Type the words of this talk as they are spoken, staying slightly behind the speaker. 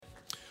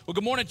Well,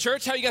 good morning,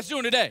 church. How you guys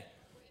doing today?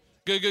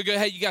 Good, good, good.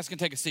 Hey, you guys can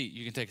take a seat.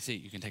 You can take a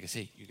seat. You can take a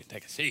seat. You can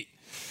take a seat.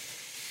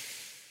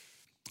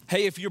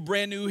 Hey, if you're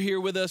brand new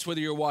here with us,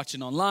 whether you're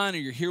watching online or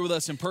you're here with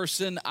us in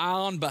person,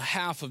 on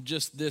behalf of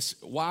just this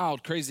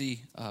wild,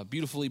 crazy,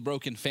 beautifully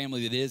broken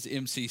family that is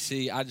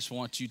MCC, I just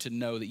want you to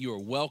know that you are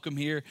welcome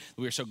here.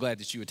 We are so glad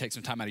that you would take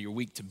some time out of your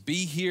week to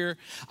be here.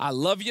 I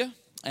love you.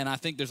 And I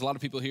think there's a lot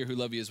of people here who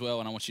love you as well,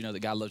 and I want you to know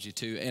that God loves you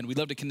too. And we'd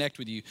love to connect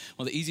with you.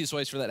 One of the easiest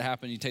ways for that to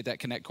happen, you take that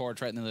Connect card,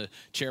 it's right in the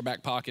chair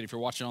back pocket. If you're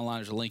watching online,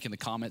 there's a link in the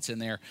comments in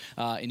there.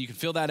 And you can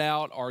fill that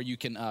out, or you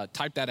can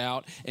type that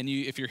out. And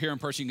if you're here in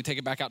person, you can take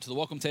it back out to the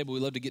welcome table.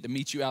 We'd love to get to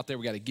meet you out there.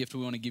 We got a gift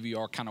we want to give you,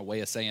 our kind of way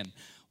of saying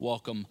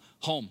welcome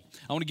home.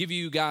 I want to give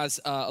you guys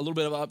a little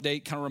bit of an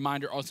update, kind of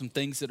reminder on some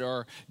things that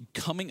are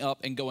coming up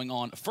and going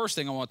on. First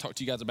thing I want to talk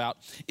to you guys about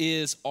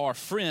is our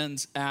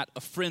friends at A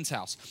Friend's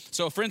House.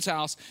 So A Friend's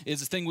House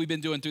is a thing we've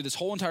been doing through this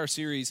whole entire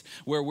series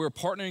where we're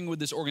partnering with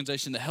this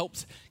organization that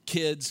helps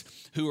kids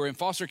who are in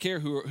foster care,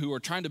 who are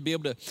trying to be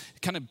able to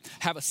kind of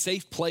have a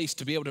safe place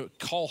to be able to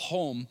call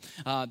home.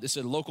 This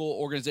is a local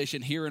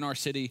organization here in our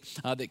city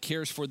that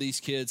cares for these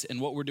kids. And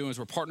what we're doing is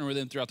we're partnering with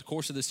them throughout the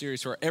course of this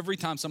series. So every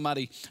time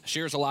somebody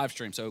shares a live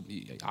stream, so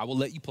I will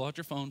let you pull out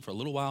your phone for a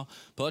little while,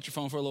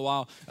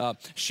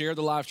 share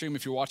the live stream.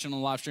 If you're watching on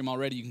the live stream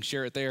already, you can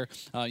share it there.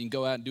 You can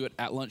go out and do it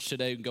at lunch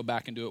today. You can go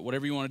back and do it,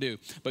 whatever you want to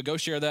do. But go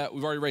share that.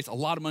 We've already raised a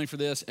lot of money for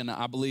this, and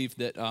I believe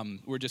that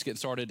we're just getting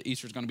started.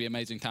 Easter's going to be an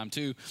amazing time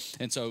too.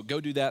 And so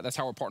go do that. That's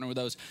how we're partnering with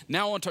those.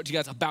 Now I want to talk to you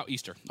guys about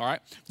Easter, all right?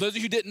 For those of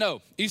you who didn't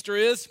know, Easter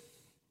is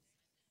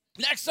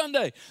next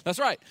Sunday. That's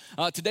right.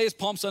 Today is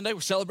Palm Sunday. We're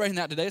celebrating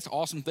that today. It's an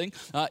awesome thing.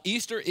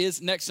 Easter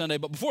is next Sunday.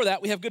 But before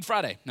that, we have Good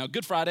Friday. Now,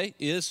 Good Friday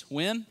is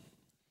when?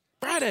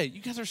 Friday.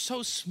 You guys are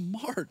so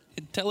smart,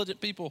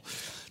 intelligent people.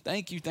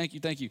 Thank you, thank you,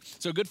 thank you.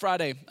 So Good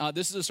Friday,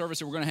 this is a service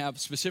that we're going to have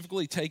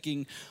specifically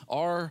taking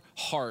our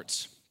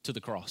hearts to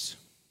the cross.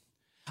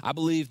 I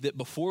believe that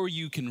before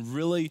you can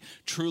really,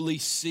 truly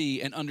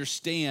see and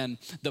understand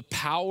the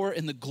power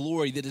and the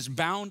glory that is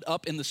bound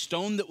up in the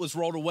stone that was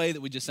rolled away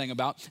that we just sang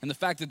about, and the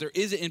fact that there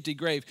is an empty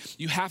grave,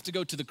 you have to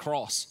go to the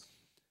cross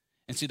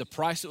and see the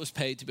price that was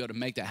paid to be able to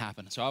make that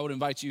happen. So I would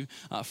invite you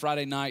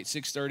Friday night,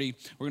 6:30.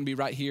 We're going to be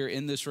right here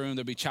in this room.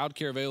 There'll be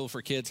childcare available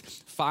for kids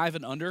 5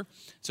 and under.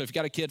 So if you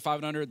got a kid 5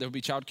 and under, there'll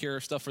be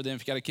childcare stuff for them.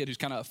 If you got a kid who's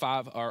kind of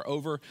 5 or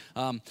over,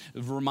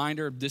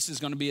 reminder, this is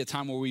going to be a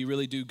time where we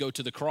really do go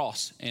to the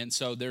cross. And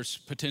so there's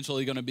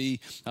potentially going to be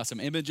some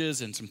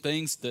images and some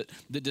things that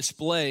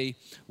display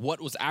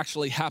what was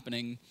actually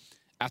happening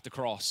at the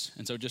cross.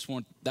 And so just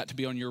want that to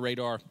be on your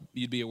radar.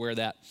 You'd be aware of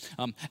that.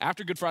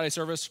 After Good Friday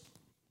service,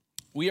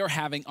 we are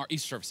having our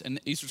Easter service, and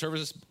Easter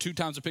services 2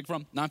 times to pick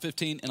from,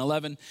 9:15 and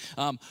 11.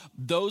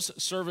 Those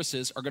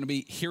services are going to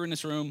be here in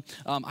this room.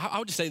 I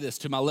would just say this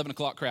to my 11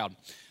 o'clock crowd.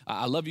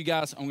 I love you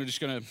guys. I'm just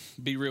going to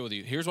be real with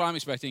you. Here's what I'm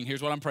expecting.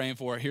 Here's what I'm praying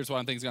for. Here's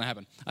what I think is going to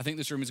happen. I think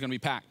this room is going to be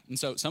packed. And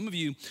so some of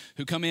you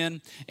who come in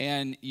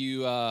and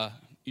you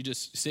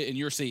just sit in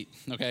your seat,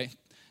 okay?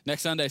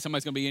 Next Sunday,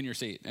 somebody's going to be in your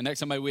seat. And next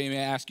Sunday, we may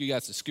ask you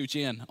guys to scooch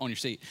in on your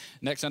seat.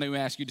 Next Sunday, we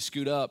may ask you to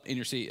scoot up in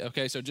your seat.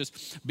 Okay, so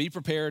just be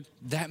prepared.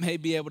 That may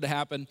be able to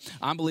happen.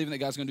 I'm believing that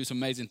God's going to do some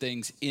amazing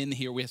things in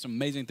here. We have some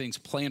amazing things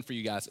planned for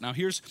you guys. Now,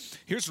 here's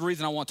the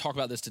reason I want to talk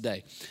about this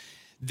today.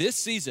 This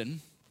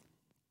season,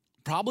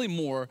 probably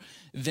more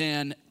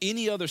than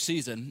any other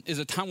season, is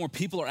a time where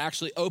people are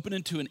actually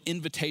open to an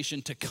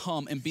invitation to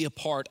come and be a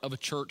part of a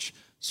church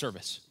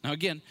service. Now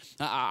again,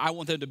 I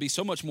want them to be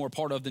so much more a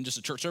part of than just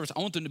a church service.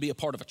 I want them to be a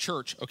part of a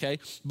church, okay?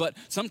 But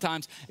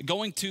sometimes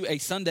going to a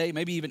Sunday,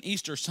 maybe even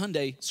Easter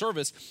Sunday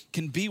service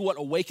can be what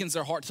awakens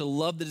their heart to the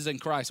love that is in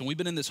Christ. And we've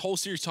been in this whole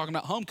series talking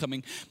about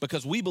homecoming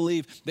because we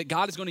believe that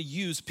God is going to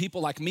use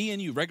people like me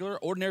and you, regular,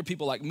 ordinary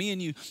people like me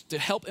and you, to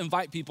help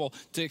invite people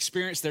to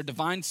experience their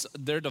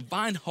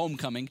divine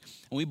homecoming.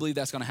 And we believe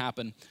that's going to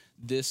happen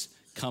this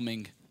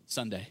coming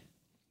Sunday.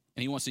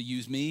 And he wants to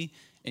use me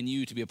and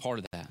you to be a part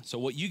of that. So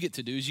what you get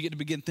to do is you get to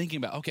begin thinking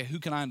about, okay, who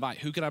can I invite?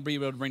 Who can I be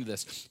able to bring to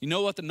this? You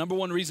know what the number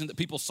one reason that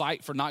people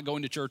cite for not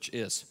going to church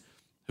is?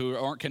 Who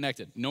aren't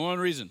connected. Number one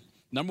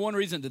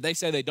reason that they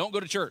say they don't go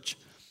to church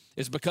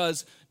is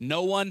because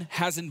no one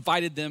has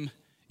invited them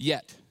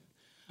yet.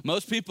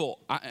 Most people,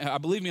 I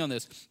believe me on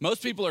this,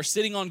 most people are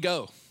sitting on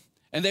go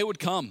and they would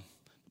come.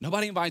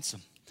 Nobody invites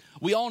them.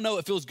 We all know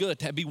it feels good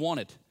to be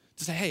wanted,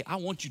 to say, hey, I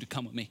want you to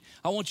come with me.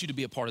 I want you to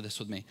be a part of this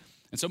with me.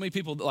 And so many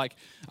people,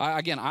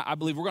 I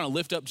believe we're going to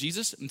lift up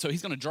Jesus, and so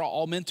he's going to draw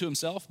all men to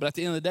himself. But at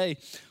the end of the day,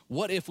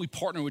 what if we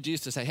partner with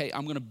Jesus to say, hey,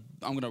 I'm going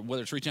to,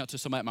 whether it's reaching out to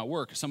somebody at my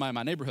work, somebody in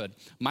my neighborhood.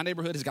 My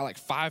neighborhood has got like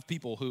 5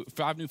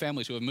 new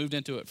families who have moved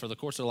into it for the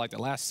course of like the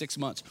last 6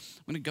 months.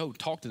 I'm going to go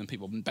talk to them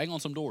people, bang on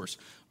some doors,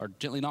 or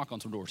gently knock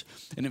on some doors,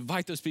 and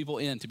invite those people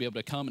in to be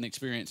able to come and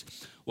experience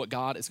what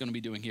God is going to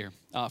be doing here.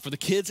 For the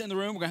kids in the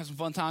room, we're going to have some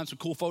fun times, some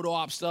cool photo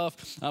op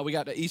stuff. We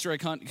got the Easter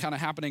egg hunt kind of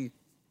happening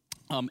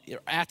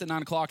at the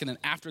 9 o'clock and then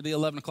after the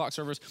 11 o'clock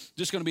service.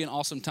 Just going to be an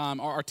awesome time.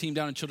 Our team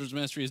down in Children's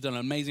Ministry has done an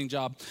amazing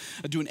job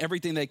of doing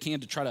everything they can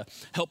to try to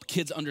help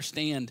kids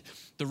understand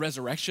the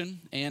resurrection.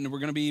 And we're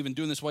going to be even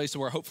doing this way so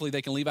where hopefully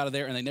they can leave out of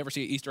there and they never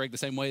see an Easter egg the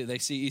same way that they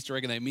see Easter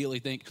egg and they immediately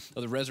think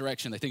of the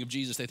resurrection. They think of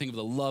Jesus. They think of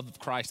the love of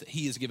Christ that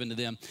he has given to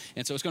them.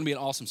 And so it's going to be an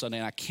awesome Sunday,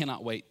 and I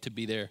cannot wait to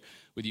be there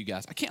with you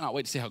guys. I cannot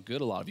wait to see how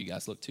good a lot of you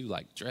guys look too,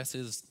 like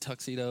dresses,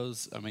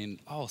 tuxedos. I mean,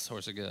 all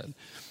sorts of good.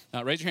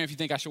 Raise your hand if you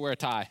think I should wear a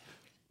tie.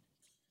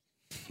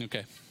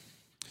 Okay.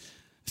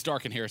 It's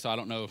dark in here, so I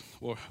don't know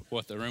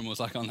what the room was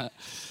like on that.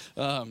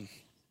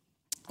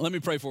 Let me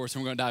pray for us,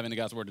 and we're going to dive into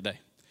God's word today.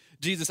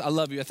 Jesus, I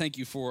love you. I thank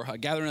you for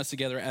gathering us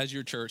together as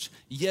your church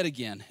yet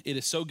again. It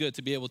is so good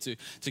to be able to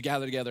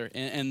gather together.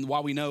 And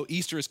while we know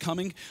Easter is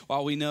coming,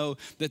 while we know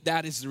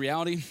that is the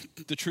reality,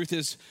 the truth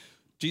is,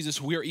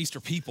 Jesus, we are Easter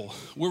people.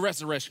 We're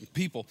resurrection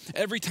people.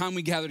 Every time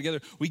we gather together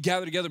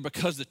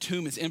because the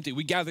tomb is empty.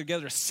 We gather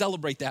together to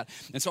celebrate that.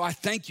 And so I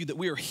thank you that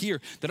we are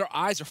here, that our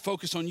eyes are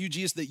focused on you,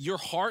 Jesus, that your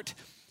heart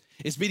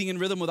is beating in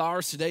rhythm with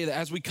ours today, that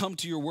as we come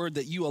to your word,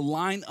 that you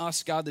align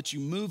us, God, that you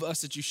move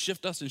us, that you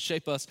shift us and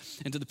shape us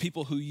into the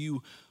people who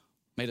you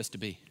made us to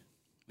be.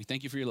 We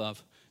thank you for your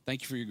love.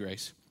 Thank you for your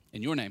grace.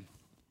 In your name,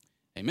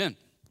 amen.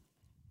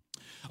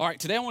 All right,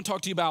 today I want to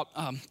talk to you about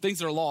things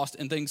that are lost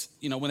and things,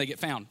 when they get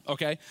found,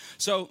 okay?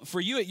 So for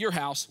you at your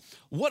house,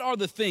 what are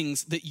the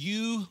things that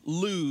you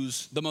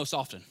lose the most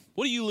often?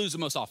 What do you lose the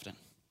most often?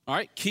 All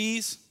right,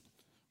 keys.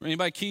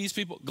 Anybody keys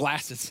people?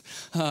 Glasses.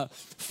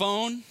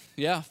 Phone.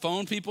 Yeah,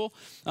 phone people.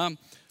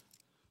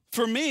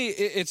 For me,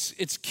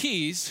 it's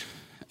keys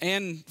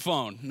and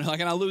phone.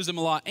 And I lose them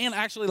a lot. And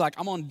actually,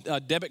 I'm on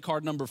debit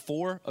card number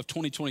 4 of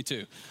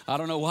 2022. I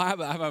don't know why,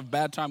 but I have a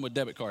bad time with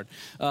debit card.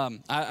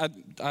 I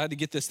had to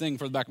get this thing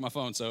for the back of my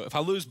phone. So if I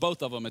lose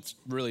both of them, it's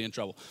really in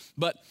trouble.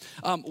 But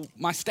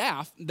my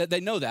staff,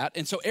 they know that.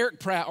 And so Eric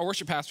Pratt, our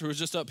worship pastor, who was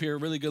just up here,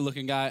 really good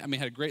looking guy.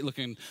 Had a great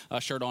looking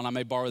shirt on. I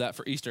may borrow that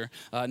for Easter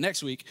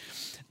next week.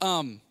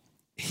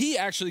 He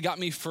actually got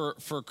me for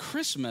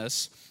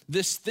Christmas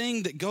this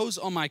thing that goes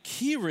on my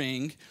key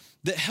ring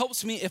that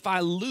helps me if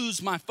I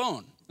lose my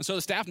phone. And so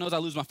the staff knows I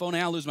lose my phone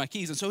and I lose my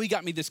keys. And so he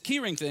got me this key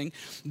ring thing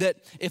that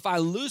if I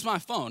lose my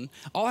phone,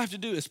 all I have to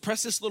do is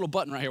press this little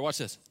button right here. Watch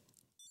this.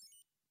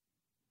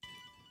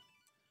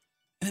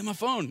 And then my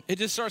phone, it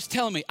just starts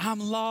telling me, I'm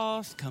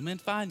lost, come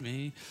and find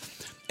me.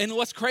 And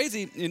what's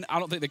crazy, and I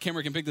don't think the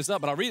camera can pick this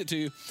up, but I'll read it to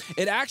you.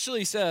 It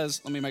actually says,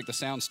 let me make the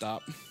sound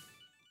stop.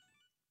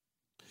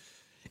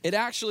 It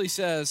actually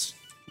says,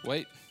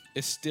 wait,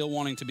 it's still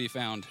wanting to be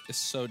found. It's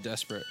so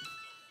desperate.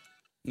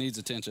 Needs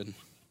attention.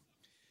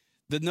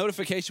 The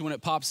notification, when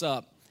it pops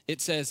up,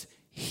 it says,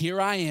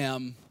 here I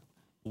am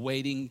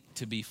waiting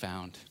to be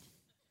found.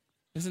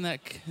 Isn't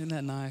that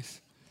nice?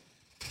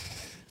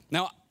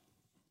 Now,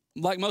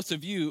 like most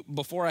of you,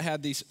 before I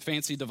had these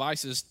fancy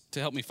devices to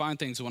help me find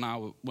things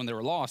when they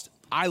were lost,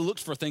 I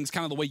looked for things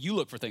kind of the way you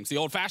look for things, the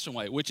old-fashioned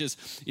way, which is,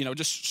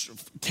 just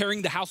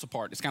tearing the house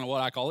apart. It's kind of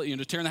what I call it,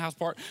 just tearing the house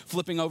apart,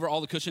 flipping over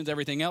all the cushions,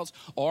 everything else,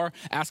 or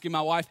asking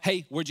my wife,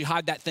 hey, where'd you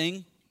hide that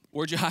thing?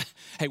 Where'd you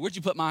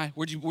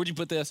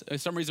put this? For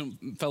some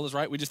reason, fellas,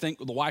 right? We just think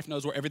the wife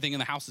knows where everything in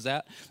the house is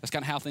at. That's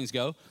kind of how things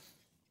go.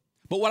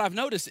 But what I've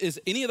noticed is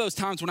any of those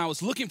times when I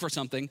was looking for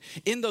something,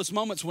 in those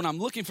moments when I'm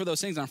looking for those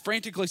things, I'm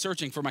frantically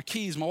searching for my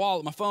keys, my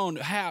wallet, my phone,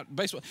 hat,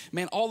 baseball,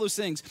 man, all those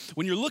things.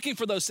 When you're looking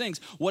for those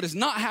things, what is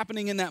not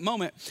happening in that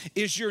moment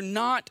is you're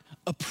not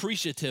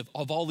appreciative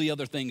of all the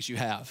other things you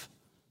have,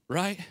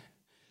 right?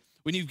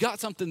 When you've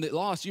got something that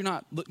lost, you're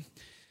not, look,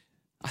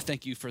 I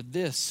thank you for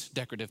this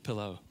decorative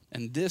pillow.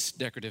 And this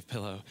decorative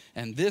pillow,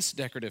 and this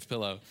decorative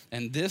pillow,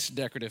 and this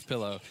decorative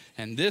pillow,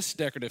 and this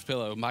decorative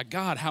pillow. My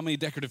God, how many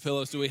decorative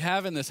pillows do we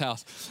have in this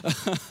house?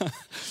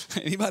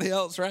 Anybody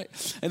else, right?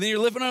 And then you're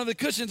living under the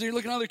cushions, and you're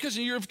looking under the cushions,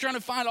 and you're trying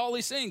to find all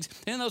these things.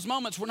 And in those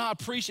moments, we're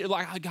not appreciative.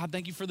 Like, oh, God,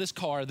 thank you for this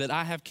car that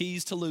I have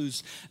keys to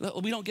lose.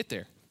 We don't get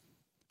there.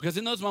 Because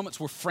in those moments,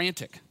 we're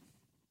frantic.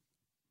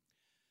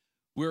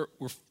 We're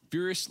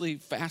furiously,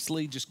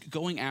 fastly just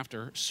going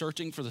after,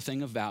 searching for the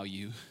thing of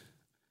value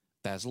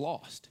that is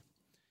lost.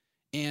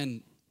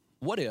 And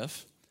what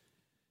if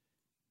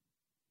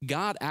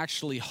God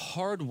actually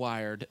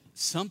hardwired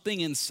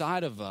something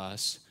inside of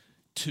us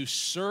to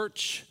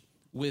search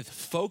with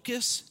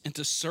focus and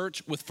to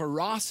search with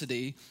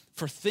ferocity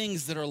for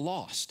things that are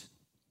lost?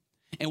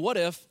 And what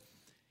if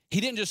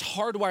he didn't just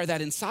hardwire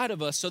that inside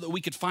of us so that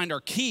we could find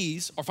our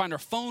keys or find our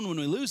phone when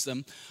we lose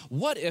them?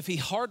 What if he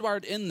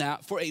hardwired in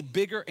that for a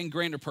bigger and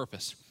grander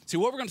purpose? See,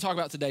 what we're going to talk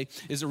about today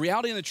is the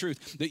reality and the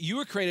truth that you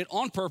were created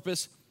on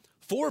purpose,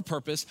 for a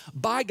purpose,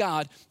 by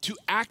God, to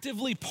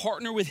actively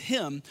partner with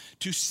him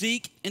to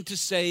seek and to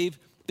save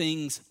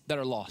things that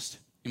are lost.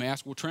 You may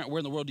ask, well, Trent, where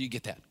in the world do you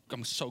get that?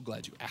 I'm so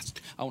glad you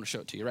asked. I want to show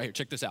it to you right here.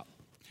 Check this out.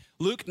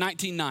 Luke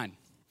 19:9.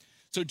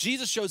 So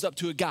Jesus shows up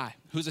to a guy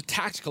who's a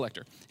tax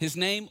collector. His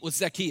name was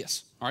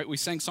Zacchaeus. All right, we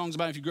sang songs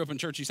about him. If you grew up in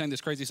church, you sang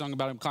this crazy song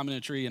about him climbing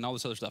a tree and all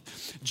this other stuff.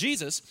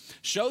 Jesus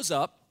shows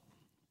up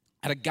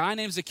at a guy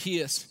named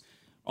Zacchaeus'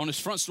 on his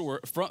front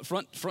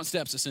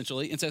steps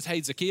essentially, and says,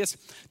 hey, Zacchaeus,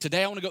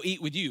 today I want to go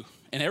eat with you.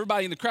 And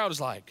everybody in the crowd is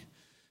like,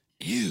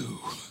 ew,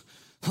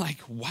 like,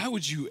 why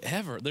would you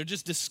ever? They're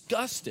just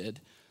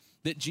disgusted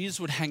that Jesus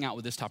would hang out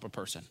with this type of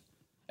person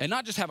and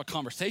not just have a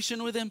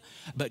conversation with him,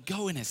 but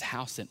go in his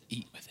house and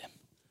eat with him.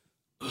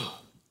 Ugh.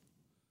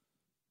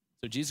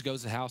 So Jesus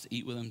goes to the house,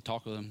 eat with him,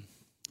 talk with him.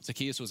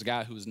 Zacchaeus was a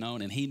guy who was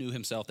known, and he knew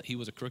himself that he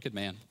was a crooked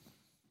man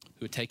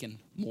who had taken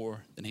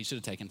more than he should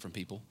have taken from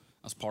people.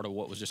 That's part of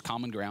what was just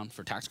common ground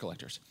for tax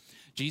collectors.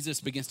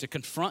 Jesus begins to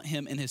confront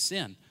him in his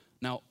sin.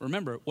 Now,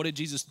 remember, what had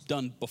Jesus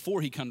done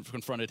before he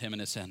confronted him in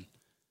his sin?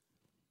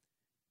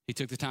 He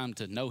took the time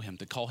to know him,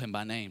 to call him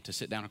by name, to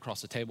sit down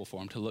across the table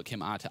for him, to look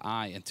him eye to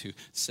eye, and to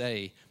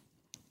say,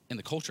 in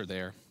the culture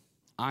there,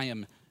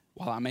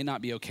 while I may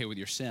not be okay with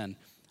your sin,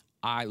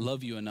 I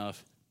love you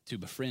enough to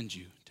befriend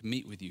you, to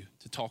meet with you,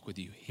 to talk with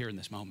you here in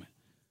this moment.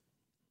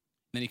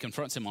 Then he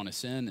confronts him on his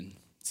sin, and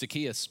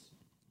Zacchaeus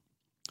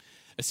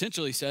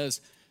essentially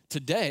says,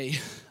 today,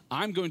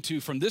 I'm going to,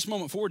 from this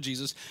moment forward,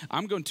 Jesus,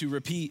 I'm going to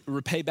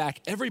repay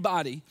back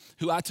everybody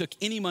who I took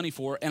any money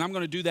for, and I'm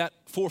going to do that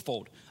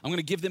fourfold. I'm going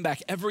to give them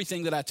back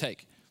everything that I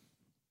take.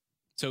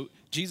 So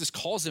Jesus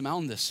calls him out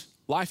on this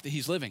life that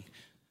he's living.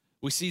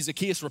 We see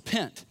Zacchaeus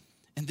repent,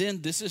 and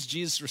then this is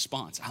Jesus'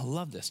 response. I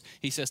love this.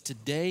 He says,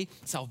 today,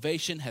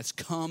 salvation has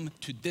come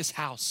to this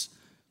house.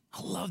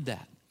 I love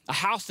that. A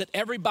house that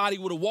everybody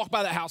would have walked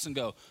by that house and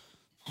go,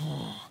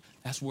 oh,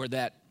 that's where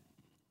that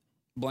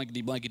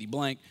blankety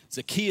blank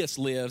Zacchaeus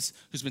lives,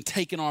 who's been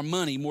taking our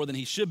money more than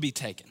he should be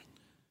taking.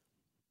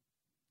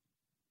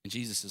 And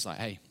Jesus is like,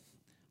 hey,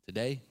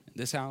 today, in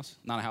this house,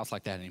 not a house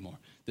like that anymore.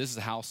 This is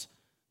a house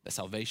that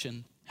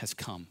salvation has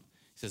come.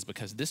 He says,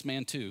 because this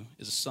man too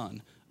is a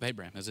son of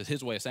Abraham. This is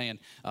his way of saying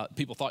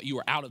people thought you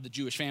were out of the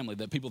Jewish family,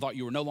 that people thought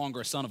you were no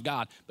longer a son of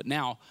God. But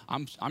now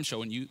I'm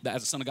showing you that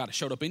as a son of God has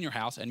showed up in your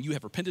house and you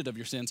have repented of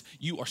your sins,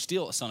 you are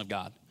still a son of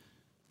God.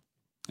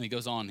 And he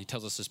goes on, he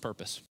tells us his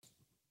purpose.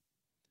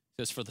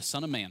 He says, for the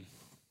Son of Man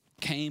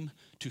came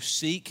to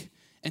seek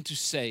and to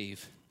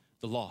save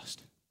the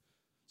lost.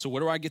 So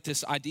where do I get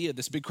this idea,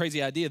 this big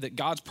crazy idea that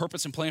God's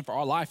purpose and plan for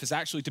our life is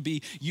actually to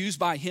be used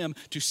by him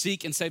to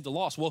seek and save the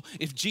lost? Well,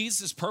 if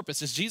Jesus'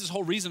 purpose, is Jesus'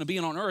 whole reason of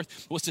being on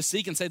earth was to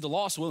seek and save the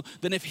lost, well,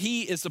 then if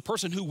he is the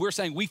person who we're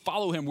saying we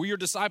follow him, we're your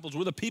disciples,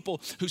 we're the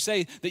people who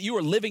say that you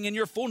are living in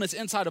your fullness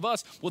inside of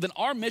us, well, then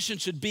our mission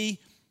should be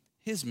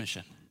his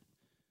mission.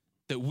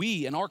 That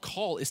we and our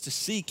call is to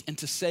seek and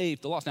to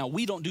save the lost. Now,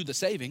 we don't do the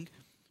saving,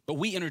 but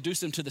we introduce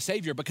them to the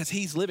Savior because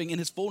he's living in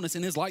his fullness,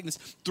 in his likeness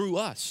through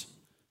us.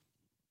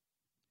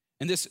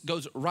 And this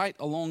goes right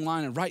along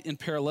line and right in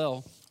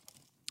parallel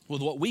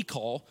with what we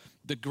call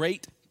the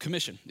Great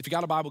Commission. If you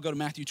got a Bible, go to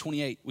Matthew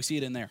 28. We see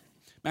it in there.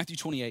 Matthew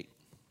 28.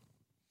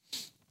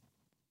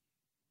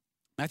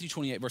 Matthew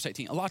 28, verse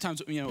 18. A lot of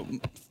times,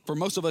 for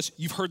most of us,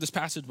 you've heard this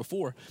passage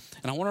before.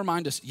 And I want to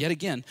remind us yet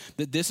again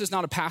that this is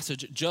not a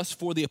passage just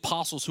for the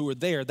apostles who were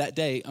there that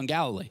day in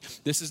Galilee.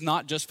 This is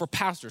not just for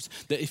pastors.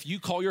 That if you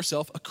call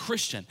yourself a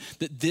Christian,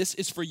 that this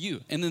is for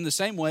you. And in the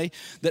same way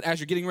that as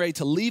you're getting ready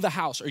to leave a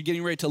house or you're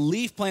getting ready to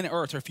leave planet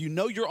Earth, or if you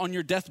know you're on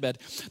your deathbed,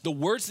 the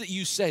words that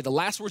you say, the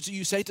last words that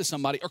you say to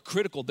somebody are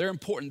critical. They're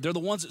important. They're the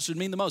ones that should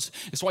mean the most.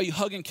 It's why you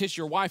hug and kiss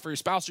your wife or your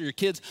spouse or your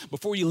kids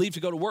before you leave to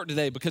go to work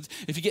today. Because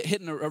if you get hit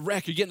in a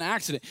wreck, you get in an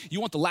accident, you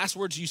want the last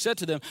words you said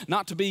to them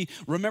not to be,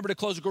 remember to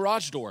close the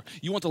garage door.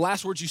 You want the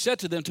last words you said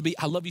to them to be,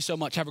 I love you so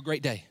much, have a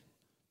great day.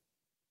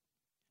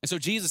 And so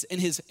Jesus, in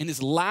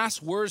his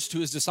last words to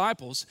his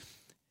disciples,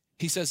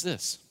 he says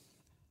this.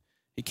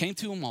 He came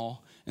to them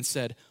all and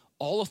said,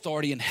 all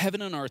authority in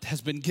heaven and earth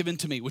has been given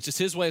to me, which is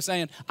his way of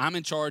saying, I'm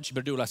in charge, you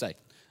better do what I say.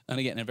 And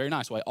again, in a very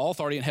nice way, all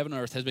authority in heaven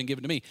and earth has been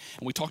given to me.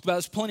 And we talked about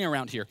this plenty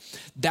around here.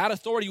 That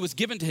authority was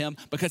given to him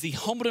because he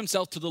humbled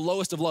himself to the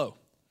lowest of low.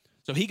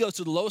 So he goes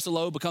to the lowest of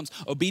low, becomes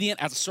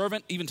obedient as a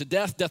servant, even to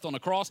death on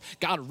the cross.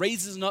 God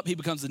raises him up. He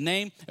becomes the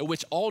name at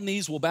which all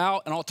knees will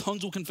bow and all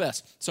tongues will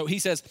confess. So he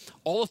says,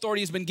 all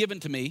authority has been given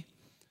to me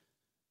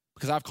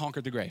because I've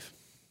conquered the grave.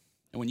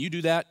 And when you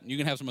do that, you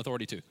can have some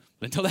authority too.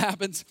 But until that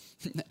happens,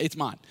 it's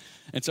mine.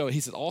 And so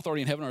he says, all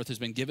authority in heaven and earth has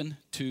been given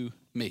to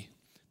me.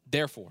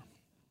 Therefore,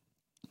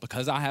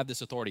 because I have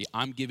this authority,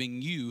 I'm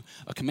giving you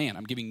a command.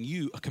 I'm giving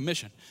you a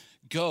commission.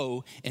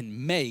 Go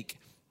and make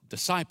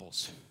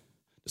disciples.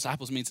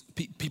 Disciples means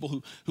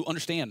people who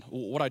understand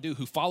what I do,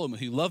 who follow me,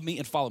 who love me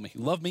and follow me,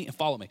 who love me and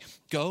follow me.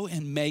 Go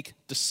and make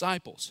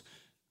disciples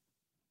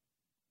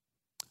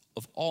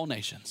of all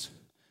nations,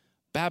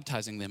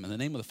 baptizing them in the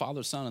name of the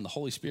Father, Son, and the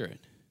Holy Spirit,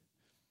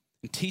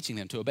 and teaching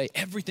them to obey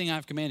everything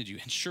I've commanded you.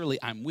 And surely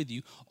I'm with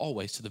you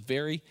always to the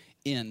very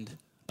end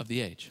of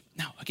the age.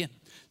 Now, again,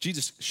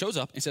 Jesus shows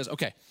up and says,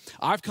 okay,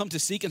 I've come to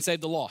seek and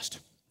save the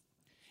lost.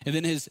 And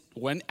then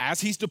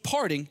as he's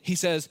departing, he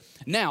says,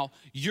 now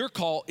your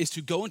call is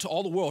to go into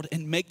all the world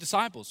and make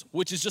disciples,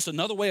 which is just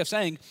another way of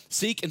saying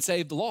seek and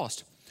save the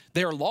lost.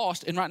 They are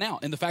lost in right now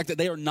in the fact that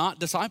they are not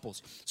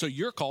disciples. So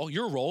your call,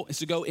 your role is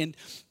to go in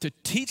to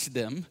teach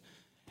them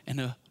and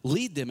to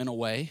lead them in a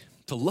way,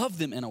 to love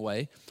them in a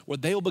way where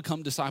they will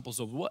become disciples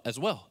as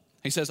well.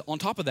 He says, on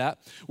top of that,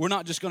 we're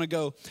not just going to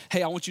go,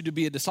 hey, I want you to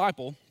be a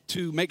disciple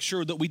to make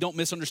sure that we don't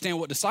misunderstand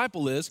what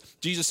disciple is.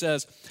 Jesus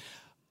says,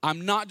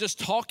 I'm not just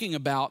talking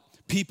about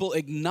people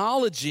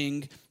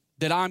acknowledging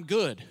that I'm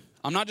good.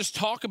 I'm not just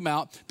talking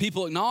about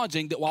people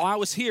acknowledging that while I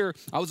was here,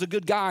 I was a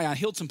good guy, I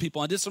healed some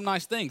people, I did some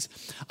nice things.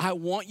 I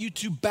want you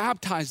to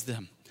baptize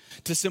them,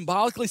 to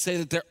symbolically say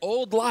that their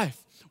old life,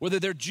 whether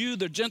they're Jew,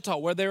 they're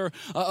Gentile, whether they're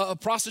a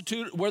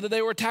prostitute, whether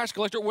they were a tax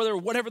collector,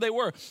 whatever they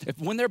were,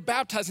 when they're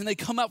baptized and they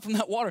come out from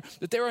that water,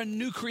 that they're a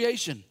new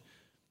creation.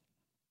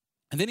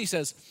 And then he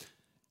says,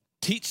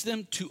 teach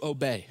them to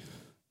obey,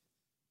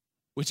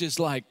 which is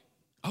like,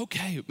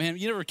 okay, man,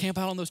 you ever camp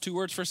out on those two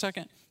words for a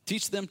second?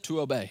 Teach them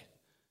to obey.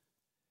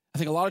 I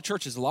think a lot of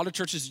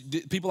churches,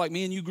 people like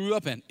me and you grew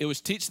up in, it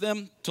was teach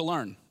them to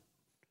learn.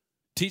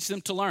 Teach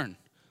them to learn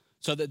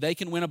so that they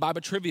can win a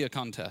Bible trivia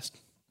contest.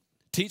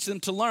 Teach them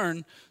to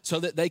learn so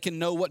that they can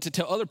know what to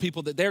tell other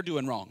people that they're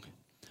doing wrong.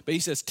 But he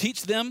says,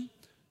 teach them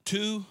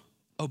to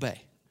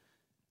obey.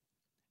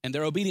 And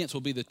their obedience will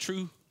be the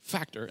true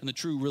factor and the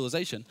true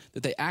realization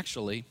that they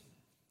actually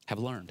have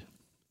learned.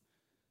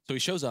 So he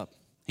shows up,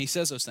 he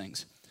says those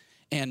things,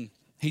 and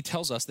he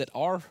tells us that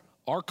our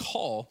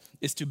call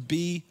is to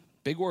be,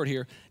 big word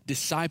here,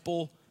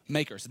 disciple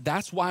makers.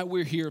 That's why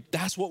we're here.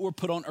 That's what we're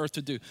put on earth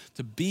to do,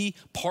 to be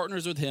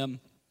partners with him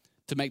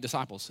to make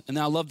disciples. And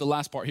then I love the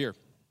last part here.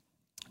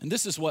 And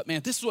this is what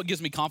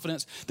gives me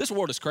confidence. This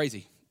world is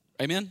crazy.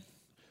 Amen? And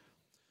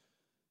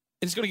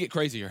it's going to get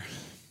crazier.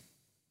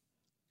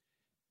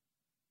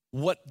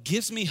 What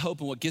gives me hope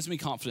and what gives me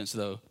confidence,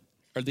 though,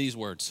 are these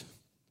words.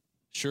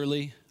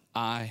 Surely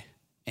I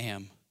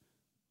am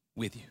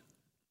with you.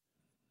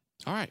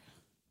 All right,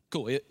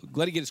 cool.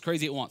 Let it get as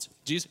crazy as it wants.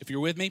 Jesus, if you're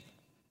with me,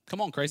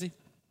 come on, crazy.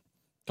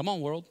 Come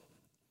on, world.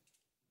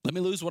 Let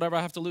me lose whatever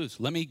I have to lose.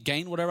 Let me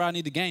gain whatever I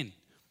need to gain.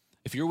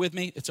 If you're with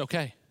me, it's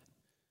okay.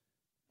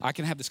 I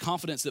can have this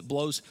confidence that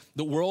blows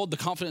the world, the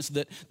confidence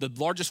that the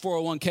largest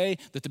 401k,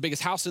 that the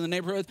biggest house in the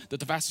neighborhood, that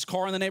the fastest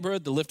car in the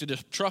neighborhood, the lifted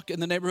truck in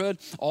the neighborhood,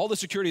 all the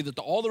security that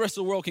all the rest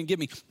of the world can give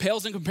me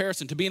pales in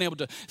comparison to being able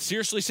to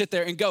seriously sit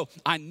there and go,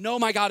 I know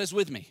my God is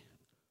with me.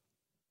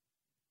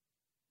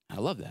 I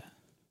love that.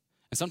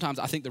 And sometimes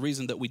I think the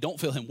reason that we don't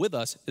feel him with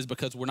us is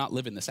because we're not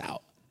living this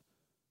out.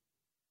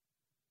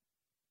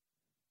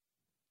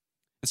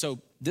 And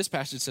so this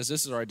passage says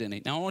this is our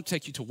identity. Now I want to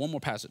take you to one more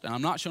passage. And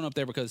I'm not showing up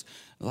there because,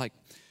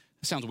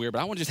 it sounds weird, but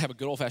I want to just have a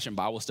good old-fashioned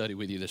Bible study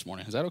with you this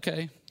morning. Is that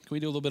okay? Can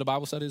we do a little bit of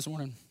Bible study this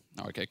morning?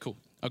 Oh, okay, cool.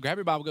 Grab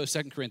your Bible, go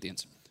to 2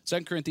 Corinthians.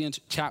 2 Corinthians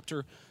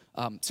chapter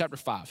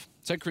 5.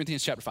 2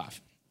 Corinthians chapter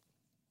 5.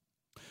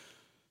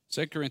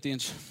 2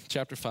 Corinthians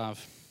chapter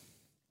 5.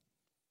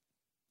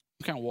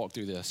 We'll kind of walk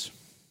through this.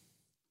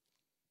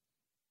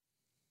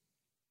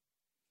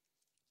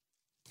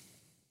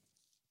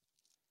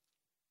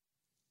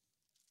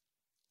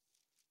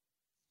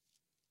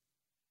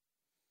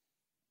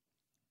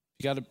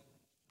 You got to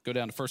go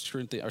down to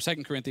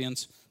 2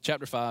 Corinthians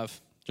chapter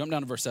 5, jump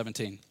down to verse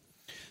 17.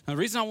 Now, the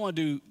reason I want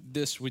to do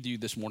this with you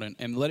this morning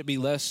and let it be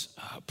less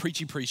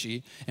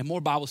preachy and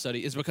more Bible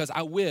study is because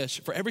I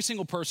wish for every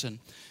single person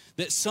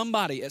that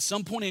somebody at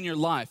some point in your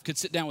life could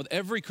sit down with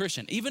every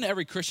Christian, even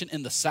every Christian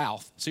in the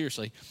South,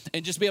 seriously,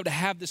 and just be able to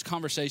have this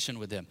conversation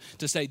with them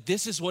to say,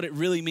 this is what it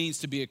really means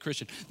to be a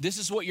Christian. This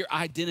is what your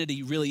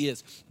identity really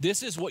is.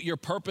 This is what your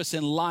purpose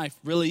in life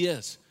really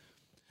is.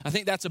 I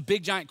think that's a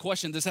big, giant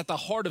question that's at the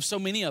heart of so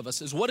many of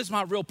us is, what is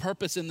my real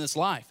purpose in this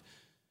life?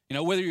 You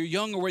know, whether you're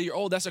young or whether you're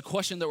old, that's a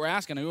question that we're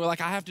asking. And we're like,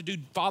 I have to do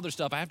father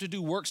stuff. I have to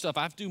do work stuff.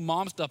 I have to do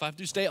mom stuff. I have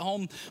to do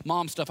stay-at-home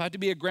mom stuff. I have to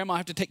be a grandma. I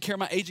have to take care of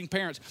my aging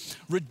parents.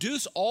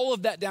 Reduce all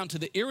of that down to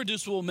the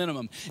irreducible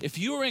minimum. If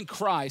you are in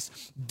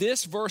Christ,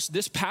 this verse,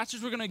 this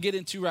passage we're going to get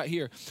into right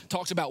here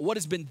talks about what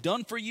has been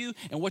done for you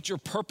and what your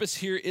purpose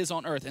here is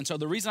on earth. And so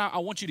the reason I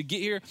want you to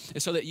get here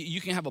is so that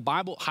you can have a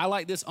Bible,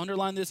 highlight this,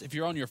 underline this. If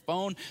you're on your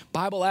phone,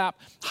 Bible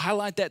app,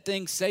 highlight that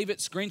thing, save it,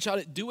 screenshot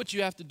it, do what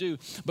you have to do,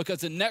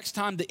 because the next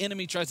time the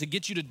enemy tries to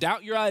get you to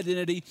doubt your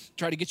identity,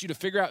 try to get you to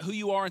figure out who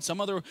you are in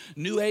some other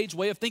new age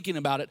way of thinking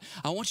about it,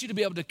 I want you to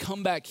be able to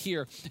come back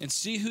here and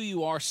see who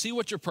you are, see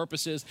what your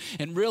purpose is,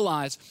 and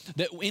realize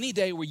that any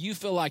day where you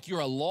feel like you're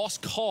a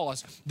lost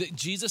cause, that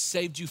Jesus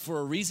saved you for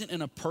a reason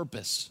and a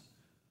purpose.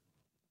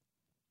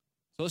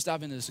 So let's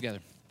dive into this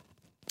together.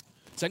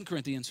 2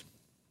 Corinthians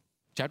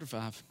chapter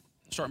 5,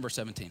 starting in verse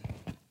 17.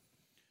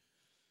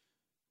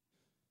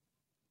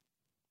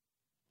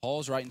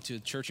 Paul's writing to the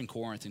church in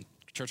Corinth, and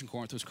church in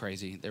Corinth was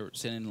crazy. They were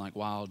sinning like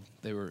wild.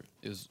 It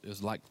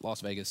was like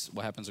Las Vegas.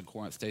 What happens in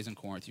Corinth stays in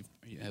Corinth.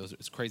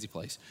 It's a crazy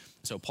place.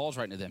 So Paul's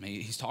writing to them.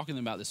 He's talking to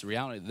them about this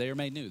reality that they are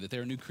made new, that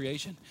they're a new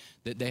creation,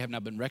 that they have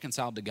now been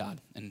reconciled to God.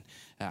 And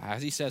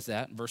as he says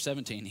that, verse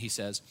 17, he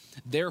says,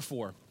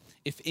 therefore,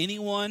 if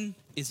anyone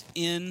is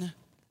in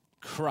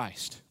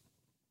Christ.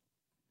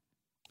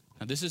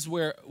 Now this is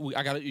where we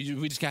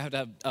just have to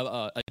have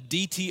a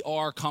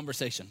DTR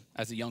conversation,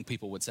 as the young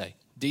people would say.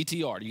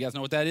 DTR. Do you guys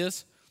know what that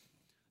is?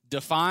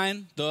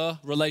 Define the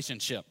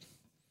relationship.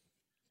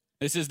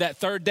 This is that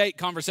third date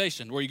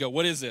conversation where you go,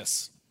 what is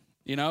this?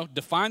 You know,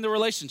 define the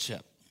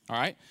relationship. all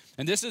right?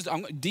 And this is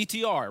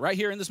DTR, right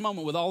here in this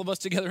moment with all of us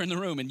together in the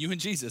room and you and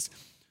Jesus.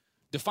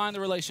 Define the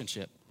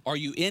relationship. Are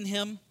you in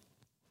him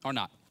or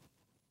not?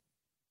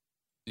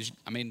 You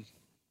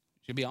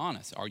should be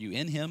honest. Are you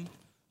in him?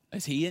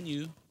 Is he in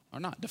you or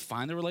not?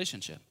 Define the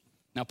relationship.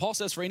 Now, Paul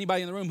says for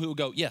anybody in the room who will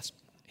go, yes,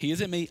 he is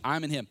in me,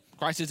 I'm in him.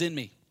 Christ is in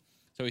me.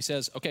 So he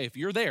says, okay, if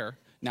you're there,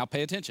 now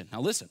pay attention.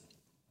 Now listen.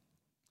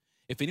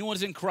 If anyone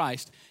is in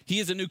Christ, he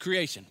is a new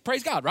creation.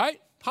 Praise God, right?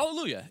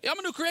 Hallelujah. I'm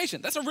a new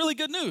creation. That's a really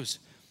good news.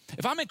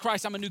 If I'm in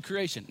Christ, I'm a new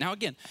creation. Now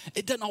again,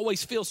 it doesn't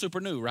always feel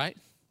super new, right?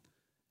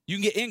 You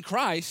can get in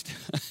Christ,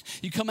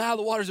 you come out of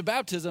the waters of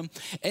baptism,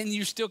 and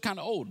you're still kind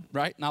of old,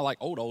 right? Not like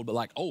old, but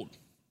like old.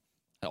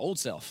 The old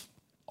self,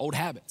 old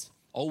habits,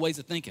 old ways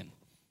of thinking,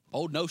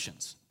 old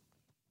notions,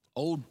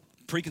 old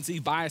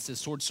preconceived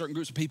biases towards certain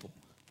groups of people.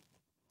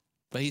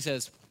 But he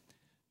says,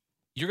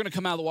 you're going to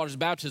come out of the waters of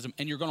baptism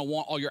and you're going to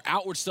want all your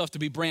outward stuff to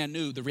be brand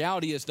new. The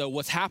reality is, though,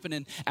 what's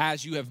happening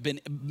as you have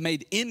been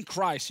made in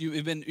Christ,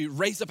 you've been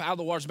raised up out of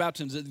the waters of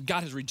baptism,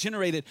 God has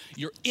regenerated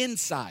your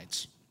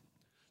insides.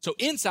 So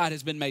inside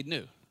has been made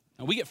new.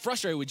 And we get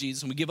frustrated with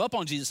Jesus and we give up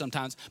on Jesus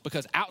sometimes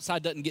because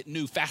outside doesn't get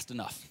new fast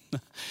enough.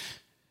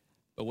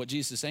 But what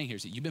Jesus is saying here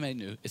is that you've been made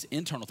new. It's an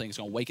internal thing. It's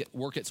going to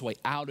work its way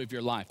out of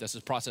your life. That's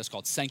a process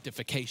called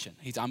sanctification.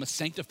 I'm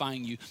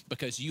sanctifying you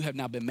because you have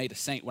now been made a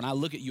saint. When I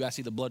look at you, I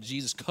see the blood of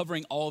Jesus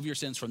covering all of your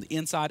sins from the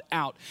inside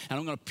out. And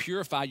I'm going to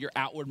purify your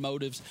outward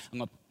motives. I'm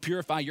going to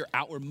purify your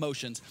outward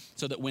motions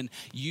so that when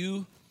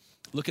you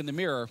look in the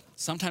mirror,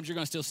 sometimes you're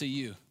going to still see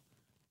you.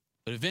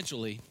 But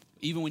eventually,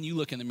 even when you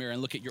look in the mirror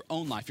and look at your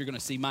own life, you're going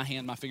to see my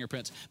hand, my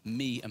fingerprints,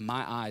 me, and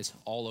my eyes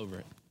all over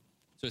it.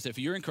 So it's if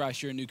you're in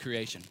Christ, you're a new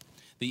creation.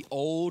 The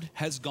old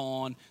has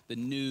gone, the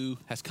new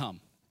has come.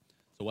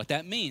 So what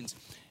that means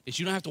is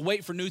you don't have to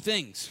wait for new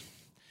things.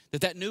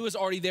 That new is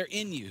already there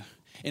in you.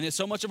 And it's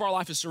so much of our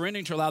life is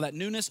surrendering to allow that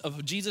newness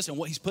of Jesus and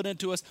what he's put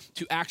into us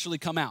to actually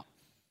come out.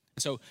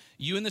 So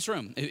you in this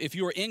room, if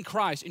you are in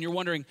Christ and you're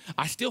wondering,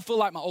 I still feel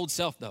like my old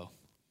self though.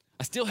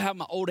 I still have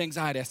my old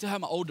anxiety. I still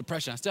have my old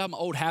depression. I still have my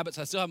old habits.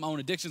 I still have my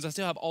own addictions. I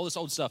still have all this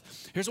old stuff.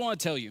 Here's what I want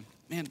to tell you.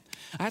 Man,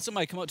 I had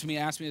somebody come up to me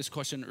and ask me this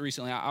question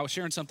recently. I was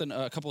sharing something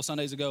a couple of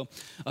Sundays ago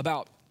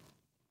about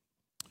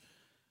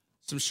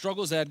some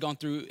struggles that I had gone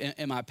through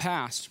in my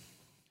past.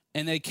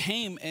 And they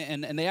came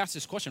and they asked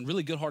this question,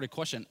 really good-hearted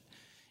question.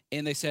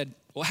 And they said,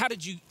 well,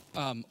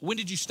 when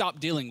did you stop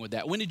dealing with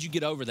that? When did you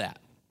get over that?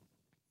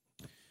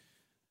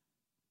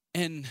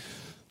 And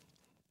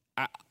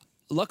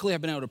luckily,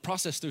 I've been able to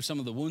process through some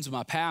of the wounds of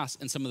my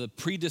past and some of the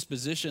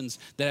predispositions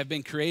that have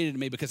been created in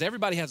me, because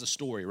everybody has a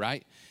story,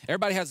 right?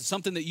 Everybody has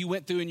something that you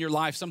went through in your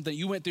life, something that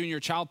you went through in your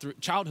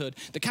childhood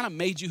that kind of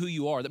made you who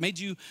you are, that made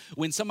you,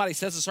 when somebody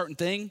says a certain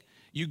thing,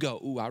 you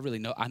go, ooh,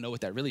 I know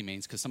what that really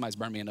means because somebody's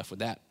burned me enough with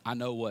that. I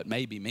know what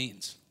maybe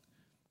means.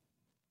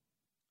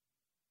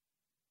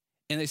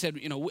 And they said,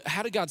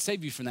 how did God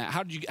save you from that?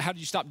 How did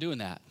you stop doing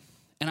that?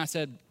 And I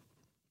said,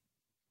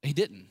 he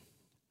didn't.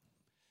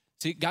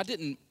 See, God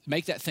didn't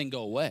make that thing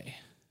go away.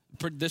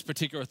 This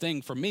particular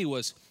thing for me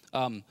was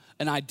an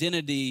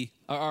identity,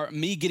 or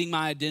me getting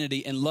my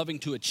identity and loving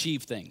to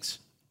achieve things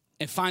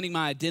and finding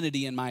my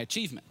identity in my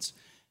achievements.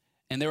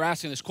 And they were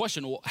asking this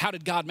question, well, how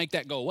did God make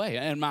that go away?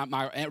 And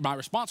my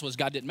response was,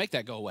 God didn't make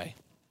that go away.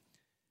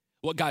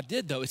 What God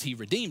did, though, is he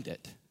redeemed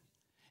it.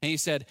 And he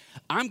said,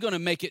 I'm going to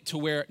make it to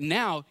where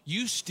now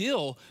you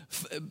still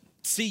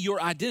see your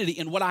identity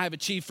in what I have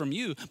achieved from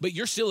you, but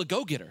you're still a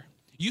go-getter.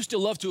 You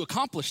still love to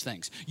accomplish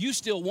things. You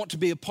still want to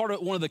be a part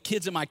of one of the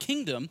kids in my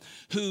kingdom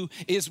who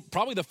is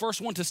probably the first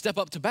one to step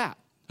up to bat,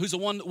 who's the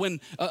one when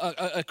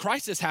a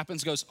crisis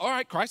happens goes, all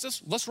right,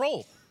 crisis, let's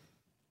roll.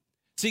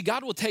 See,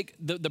 God will take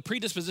the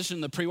predisposition,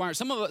 the pre-wiring.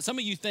 Some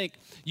of you think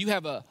you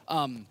have a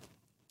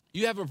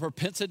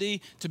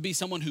propensity to be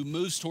someone who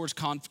moves towards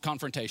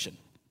confrontation.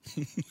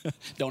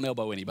 Don't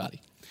elbow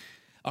anybody,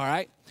 all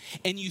right?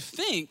 And you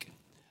think,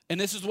 and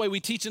this is the way we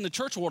teach in the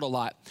church world a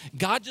lot,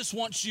 God just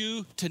wants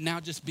you to now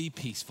just be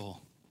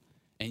peaceful.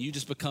 And you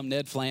just become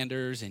Ned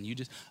Flanders and you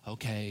just,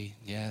 okay,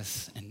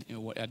 yes. And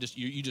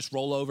you just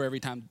roll over every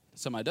time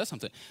somebody does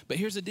something. But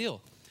here's the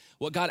deal.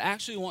 What God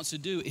actually wants to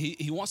do,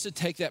 he wants to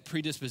take that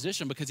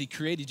predisposition because he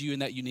created you in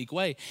that unique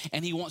way,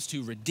 and he wants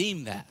to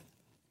redeem that.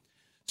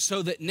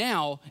 So that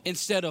now,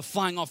 instead of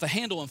flying off the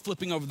handle and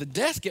flipping over the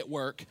desk at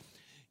work,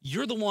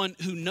 you're the one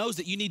who knows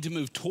that you need to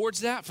move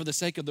towards that for the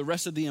sake of the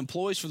rest of the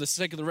employees, for the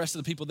sake of the rest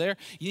of the people there.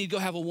 You need to go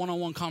have a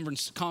one-on-one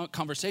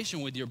conversation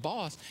with your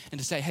boss and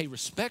to say, hey,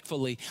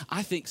 respectfully,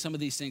 I think some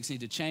of these things need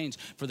to change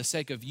for the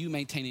sake of you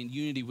maintaining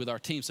unity with our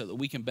team so that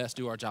we can best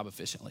do our job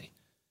efficiently.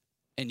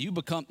 And you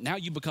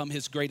become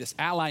his greatest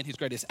ally and his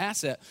greatest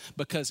asset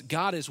because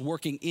God is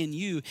working in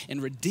you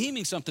and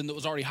redeeming something that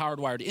was already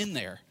hardwired in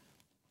there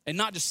and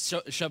not just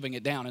shoving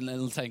it down and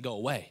then saying, go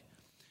away.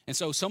 And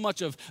so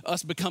much of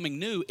us becoming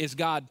new is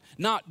God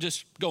not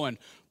just going,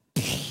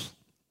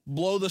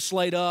 blow the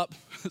slate up,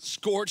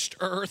 scorched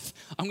earth.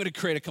 I'm going to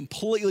create a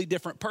completely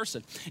different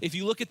person. If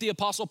you look at the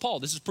Apostle Paul,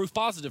 this is proof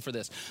positive for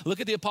this. Look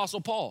at the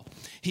Apostle Paul.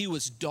 He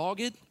was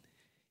dogged.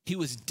 He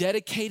was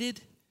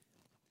dedicated.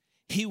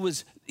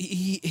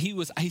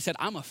 he said,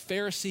 I'm a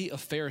Pharisee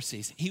of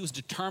Pharisees. He was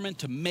determined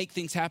to make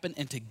things happen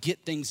and to get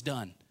things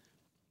done.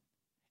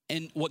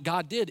 And what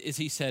God did is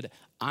he said,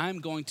 I'm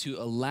going to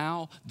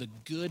allow the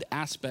good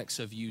aspects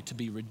of you to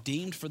be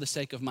redeemed for the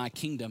sake of my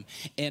kingdom.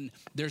 And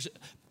there's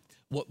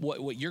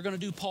what you're going to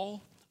do,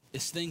 Paul,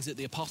 is things that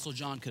the Apostle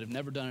John could have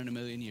never done in a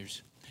million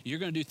years. You're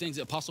going to do things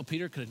that Apostle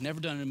Peter could have never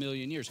done in a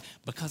million years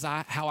because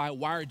how I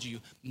wired you,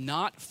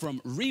 not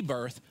from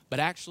rebirth, but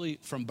actually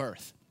from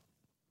birth,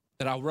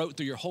 that I wrote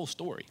through your whole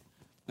story.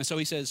 And so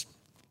he says,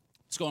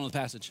 let's go on to the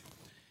passage.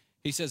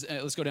 He says,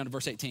 let's go down to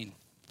verse 18.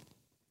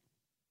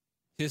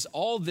 He says,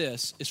 all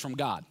this is from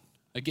God.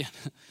 Again,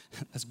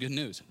 that's good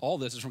news. All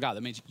this is from God.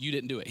 That means you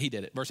didn't do it. He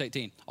did it. Verse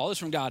 18. All this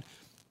from God.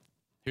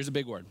 Here's a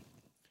big word.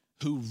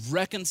 Who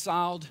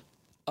reconciled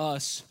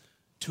us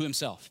to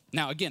himself.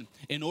 Now, again,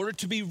 in order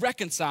to be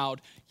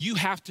reconciled, you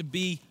have to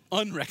be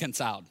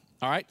unreconciled.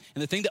 All right?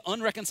 And the thing that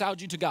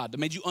unreconciled you to God, that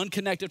made you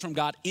unconnected from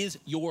God, is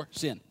your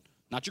sin.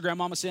 Not your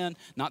grandmama's sin,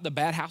 not the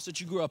bad house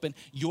that you grew up in.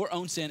 Your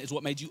own sin is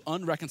what made you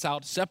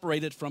unreconciled,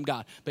 separated from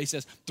God. But he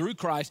says, through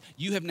Christ,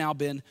 you have now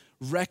been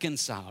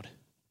reconciled.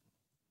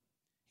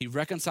 He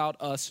reconciled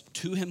us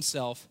to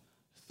himself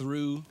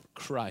through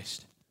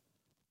Christ.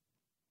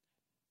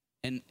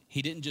 And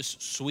he didn't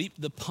just sweep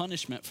the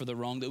punishment for the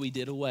wrong that we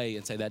did away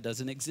and say that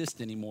doesn't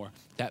exist anymore.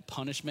 That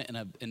punishment,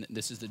 and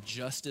this is the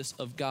justice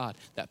of God,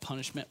 that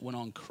punishment went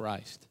on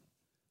Christ.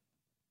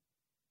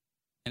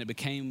 And it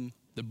became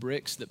the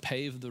bricks that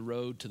paved the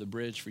road to the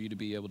bridge for you to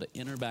be able to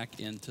enter back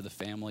into the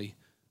family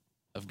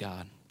of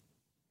God.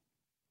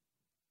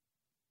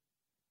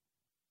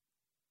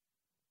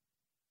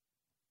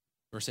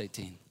 Verse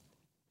 18.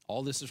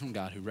 All this is from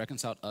God who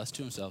reconciled us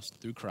to himself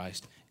through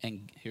Christ.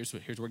 And here's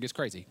where it gets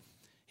crazy.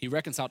 He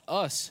reconciled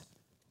us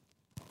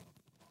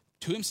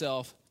to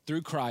himself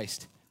through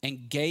Christ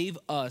and gave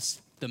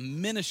us the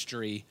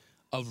ministry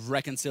of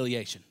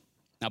reconciliation.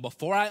 Now,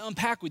 before I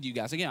unpack with you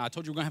guys, again, I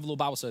told you we're going to have a little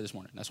Bible study this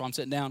morning. That's why I'm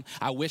sitting down.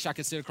 I wish I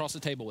could sit across the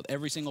table with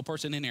every single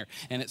person in here.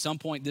 And at some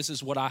point, this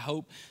is what I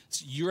hope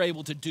you're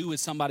able to do with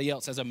somebody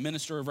else as a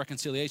minister of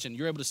reconciliation.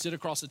 You're able to sit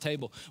across the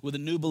table with a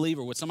new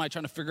believer, with somebody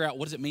trying to figure out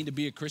what does it mean to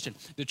be a Christian,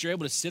 that you're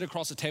able to sit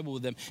across the table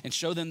with them and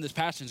show them this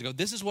passage and go,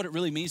 this is what it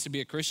really means to be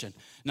a Christian.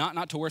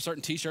 Not to wear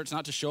certain t-shirts,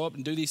 not to show up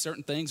and do these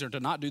certain things, or to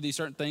not do these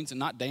certain things and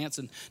not dance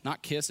and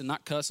not kiss and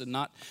not cuss and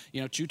not,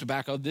 chew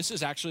tobacco. This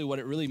is actually what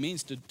it really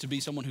means to be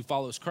someone who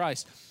follows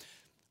Christ.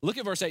 Look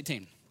at verse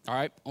 18, all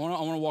right? I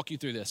want to walk you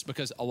through this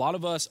because a lot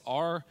of us,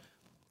 our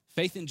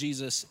faith in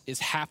Jesus is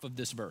half of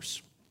this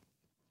verse.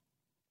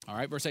 All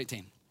right, verse 18.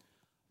 It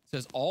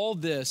says, all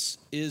this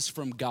is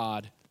from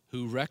God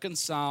who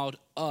reconciled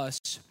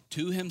us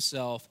to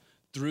himself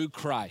through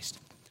Christ.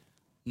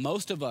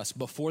 Most of us,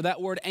 before that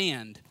word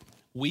and,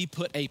 we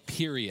put a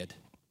period.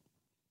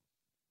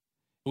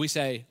 We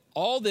say,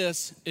 all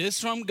this is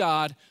from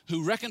God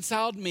who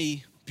reconciled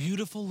me,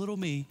 beautiful little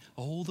me,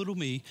 old little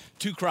me,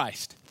 to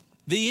Christ.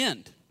 The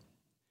end.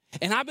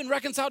 And I've been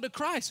reconciled to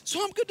Christ,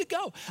 so I'm good to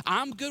go.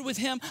 I'm good with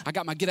him. I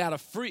got my get out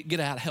of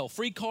hell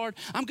free card.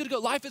 I'm good to go.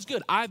 Life is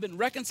good. I've been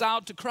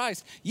reconciled to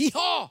Christ.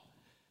 Yeehaw!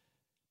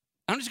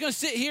 I'm just going to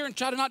sit here and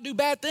try to not do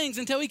bad things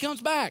until he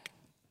comes back.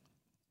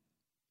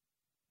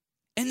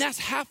 And that's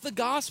half the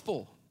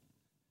gospel.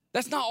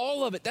 That's not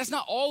all of it. That's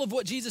not all of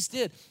what Jesus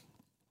did.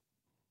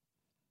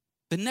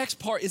 The next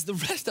part is the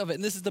rest of it,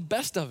 and this is the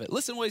best of it.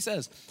 Listen to what he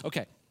says.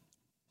 Okay,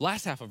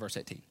 last half of verse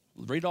 18.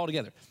 Read it all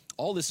together.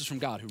 All this is from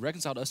God who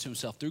reconciled us to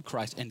himself through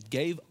Christ and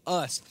gave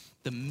us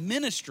the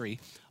ministry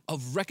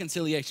of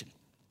reconciliation.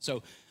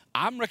 So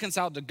I'm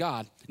reconciled to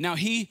God. Now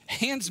he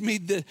hands me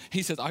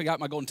he says, I got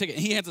my golden ticket.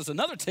 He hands us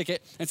another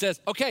ticket and says,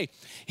 okay,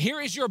 here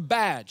is your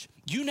badge.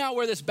 You now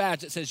wear this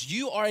badge that says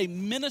you are a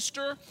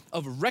minister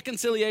of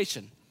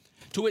reconciliation.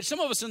 To which some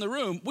of us in the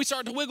room, we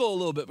start to wiggle a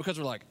little bit because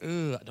we're like,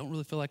 I don't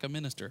really feel like a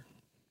minister.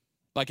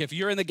 Like if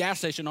you're in the gas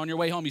station on your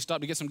way home, you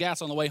stop to get some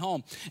gas on the way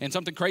home and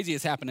something crazy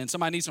has happened and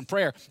somebody needs some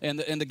prayer and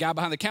the guy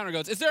behind the counter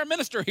goes, is there a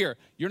minister here?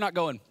 You're not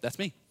going, that's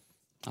me,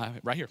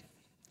 right here.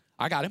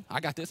 I got him, I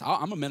got this,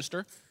 I'm a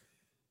minister.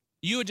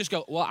 You would just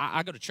go, well,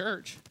 I go to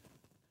church.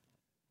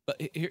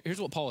 But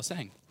here's what Paul is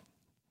saying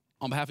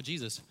on behalf of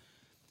Jesus.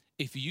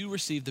 If you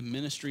receive the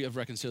ministry of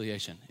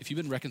reconciliation, if you've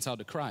been reconciled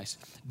to Christ,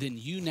 then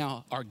you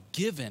now are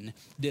given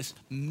this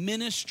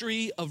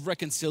ministry of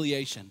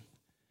reconciliation.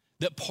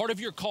 That part of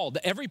your call,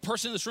 that every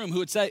person in this room who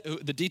would say,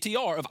 the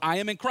DTR of I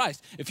am in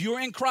Christ, if you are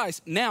in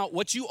Christ, now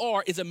what you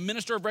are is a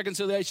minister of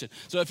reconciliation.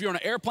 So if you're on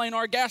an airplane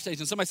or a gas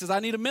station, somebody says,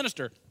 I need a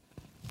minister,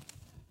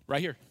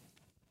 right here.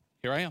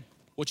 Here I am.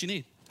 What you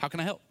need? How can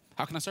I help?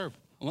 How can I serve?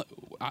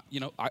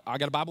 I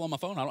got a Bible on my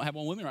phone. I don't have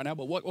one with me right now,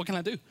 but what can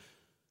I do?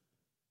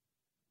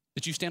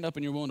 That you stand up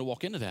and you're willing to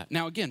walk into that.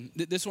 Now, again,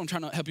 this is what I'm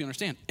trying to help you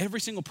understand. Every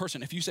single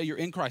person, if you say you're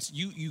in Christ,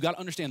 you got to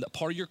understand that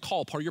part of your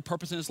call, part of your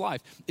purpose in his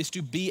life is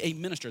to be a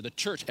minister. The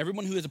church,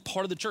 everyone who is a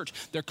part of the church,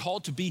 they're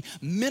called to be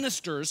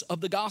ministers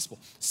of the gospel.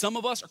 Some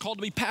of us are called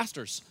to be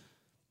pastors.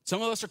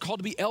 Some of us are called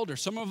to be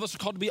elders. Some of us are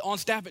called to be on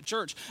staff at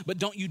church. But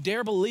don't you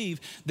dare believe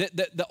that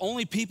the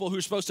only people who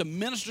are supposed to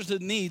minister to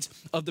the needs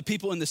of the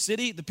people in the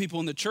city, the people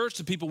in the church,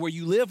 the people where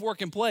you live, work,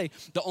 and play,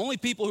 the only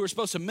people who are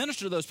supposed to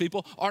minister to those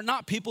people are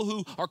not people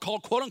who are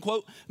called, quote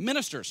unquote,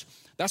 ministers.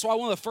 That's why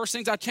one of the first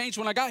things I changed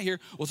when I got here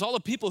was all the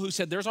people who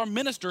said, there's our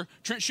minister,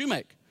 Trent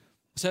Shoemake.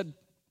 I said,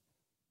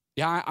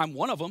 yeah, I'm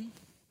one of them.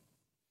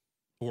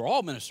 We're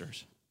all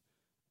ministers.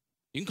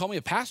 You can call me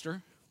a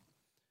pastor.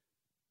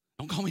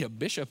 Don't call me a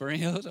bishop or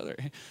any of those other,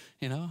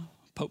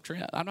 Pope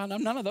Trent. I'm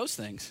none of those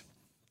things.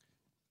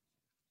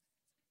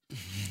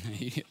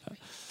 Yeah.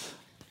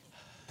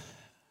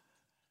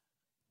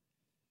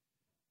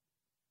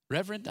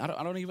 Reverend, I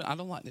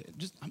don't like it.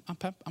 Just I'm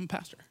a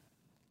pastor.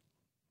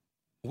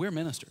 We're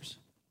ministers.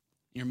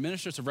 You're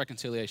ministers of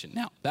reconciliation.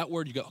 Now, that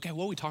word you go, okay,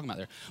 what are we talking about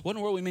there? What in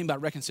the world do we mean by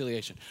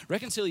reconciliation?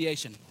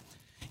 Reconciliation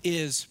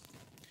is,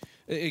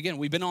 again,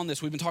 we've been on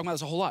this. We've been talking about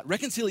this a whole lot.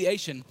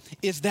 Reconciliation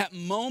is that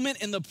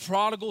moment in the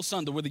prodigal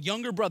son where the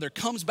younger brother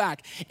comes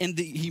back and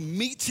he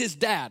meets his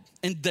dad,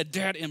 and the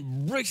dad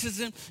embraces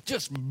him,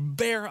 just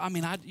bear. I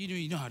mean,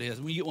 you know how it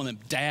is. When you get one of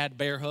them dad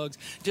bear hugs,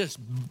 just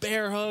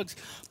bear hugs,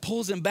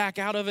 pulls him back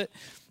out of it,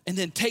 and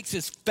then takes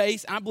his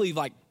face, I believe,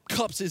 like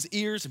cups his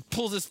ears and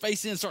pulls his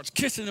face in, starts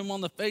kissing him on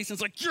the face, and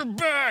it's like, you're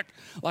back.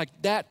 Like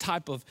that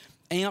type of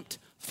amped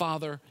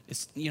father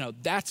is,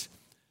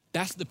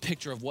 that's the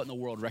picture of what in the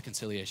world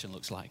reconciliation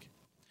looks like.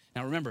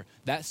 Now remember,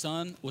 that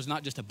son was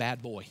not just a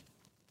bad boy.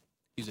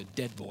 He was a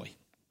dead boy.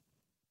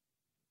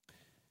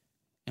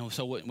 And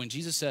so when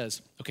Jesus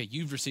says, okay,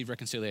 you've received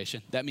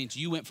reconciliation, that means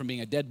you went from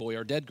being a dead boy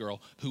or a dead girl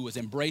who was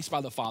embraced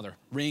by the Father,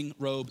 ring,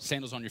 robe,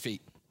 sandals on your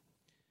feet.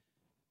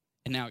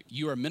 And now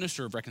you are a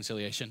minister of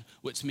reconciliation,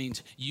 which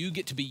means you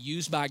get to be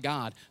used by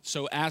God.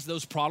 So as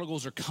those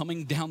prodigals are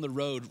coming down the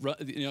road,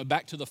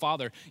 back to the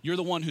Father, you're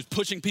the one who's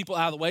pushing people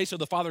out of the way so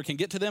the Father can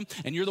get to them.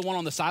 And you're the one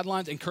on the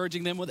sidelines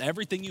encouraging them with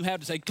everything you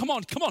have to say, come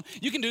on,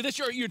 you can do this.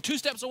 You're 2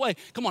 steps away.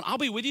 Come on, I'll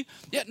be with you.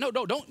 Yeah, no,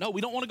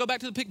 we don't want to go back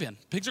to the pig pen.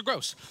 Pigs are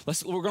gross.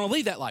 We're going to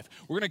leave that life.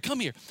 We're going to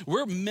come here.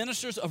 We're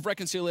ministers of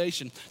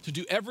reconciliation to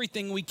do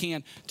everything we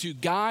can to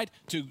guide,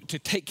 to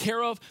take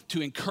care of,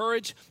 to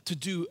encourage, to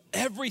do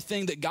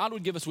everything that God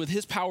would give us with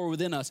his power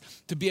within us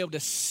to be able to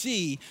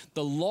see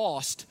the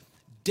lost,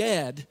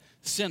 dead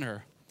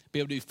sinner be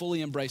able to be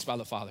fully embraced by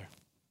the Father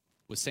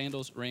with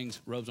sandals,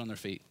 rings, robes on their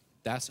feet.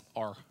 That's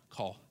our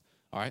call.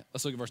 All right,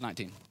 let's look at verse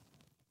 19.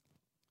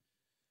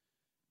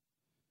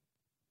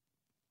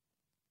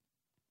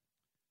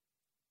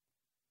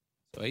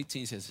 So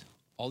 18 says,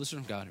 all this is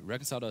from God who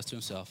reconciled us to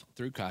himself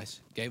through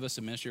Christ, gave us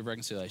the ministry of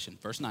reconciliation.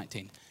 Verse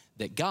 19,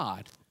 that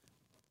God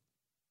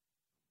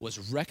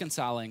was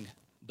reconciling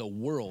the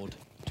world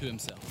to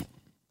himself.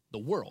 The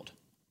world.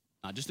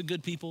 Not just the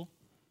good people,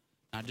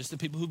 not just the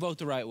people who vote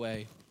the right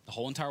way, the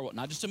whole entire world,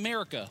 not just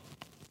America,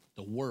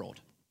 the world.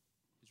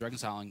 He's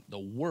reconciling the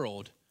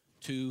world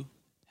to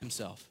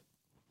himself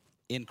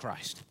in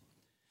Christ.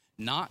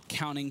 Not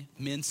counting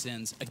men's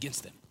sins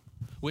against them.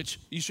 Which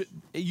you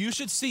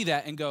should see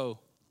that and go,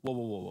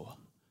 whoa.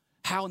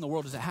 How in the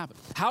world does that happen?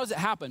 How does it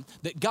happen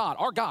that God,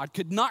 our God,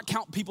 could not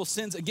count people's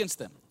sins against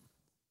them?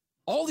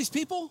 All these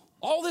people,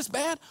 all this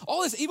bad,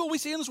 all this evil we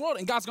see in this world,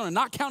 and God's going to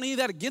not count any of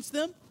that against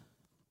them?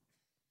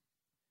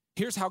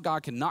 Here's how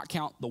God can not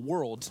count the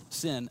world's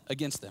sin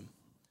against them.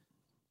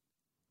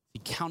 He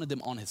counted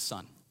them on his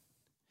son.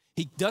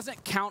 He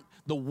doesn't count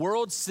the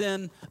world's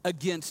sin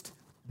against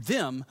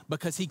them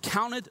because he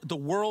counted the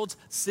world's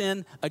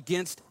sin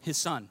against his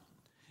son.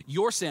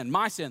 Your sin,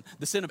 my sin,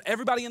 the sin of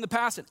everybody in the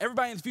past and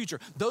everybody in the future,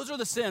 those are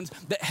the sins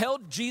that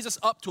held Jesus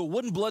up to a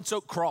wooden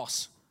blood-soaked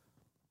cross.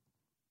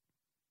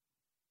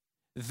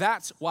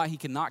 That's why he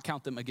cannot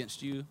count them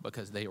against you,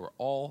 because they were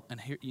all, and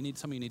here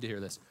some of you need to hear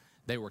this,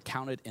 they were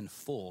counted in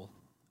full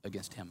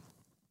against him.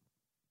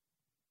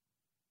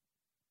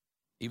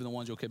 Even the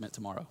ones you'll commit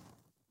tomorrow,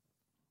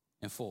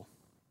 in full.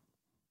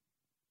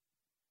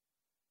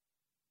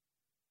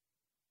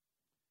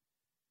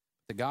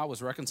 That God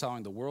was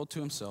reconciling the world to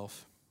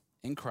himself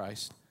in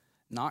Christ,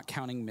 not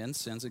counting men's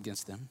sins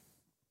against them.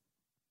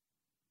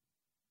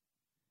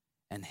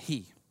 And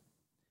he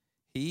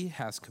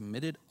has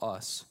committed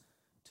us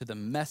to the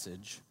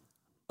message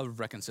of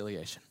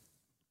reconciliation.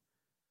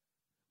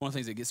 One of the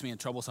things that gets me in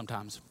trouble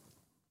sometimes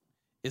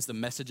is the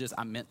messages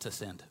I meant to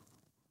send.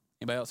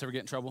 Anybody else ever get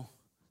in trouble?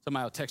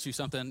 Somebody will text you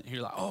something and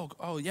you're like,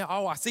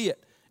 I see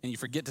it. And you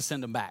forget to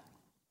send them back.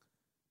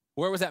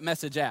 Where was that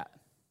message at?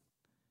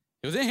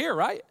 It was in here,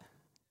 right?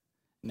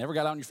 Never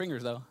got out on your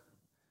fingers though.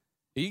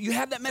 You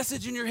had that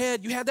message in your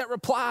head. You had that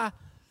reply.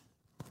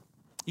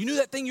 You knew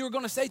that thing you were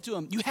going to say to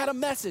him. You had a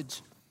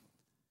message.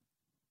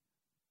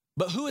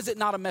 But who is it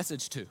not a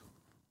message to?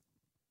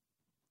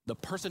 The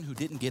person who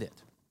didn't get it.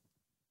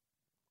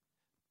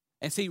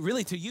 And see,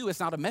 really to you, it's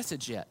not a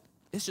message yet.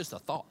 It's just a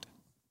thought.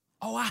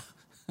 We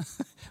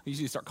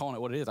usually start calling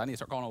it what it is. I need to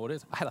start calling it what it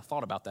is. I had a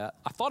thought about that.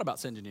 I thought about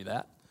sending you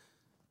that.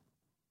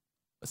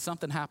 But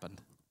something happened.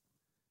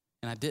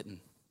 And I didn't.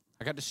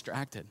 I got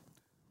distracted.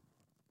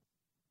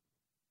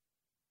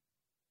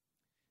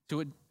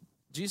 So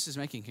Jesus is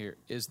making here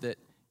is that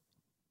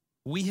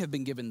we have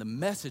been given the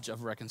message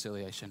of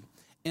reconciliation.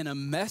 And a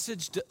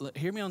message,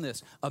 hear me on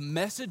this, a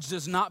message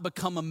does not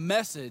become a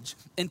message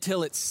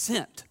until it's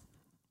sent.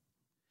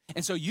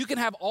 And so you can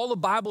have all the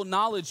Bible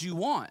knowledge you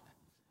want,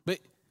 but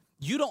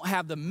you don't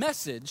have the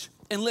message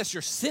unless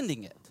you're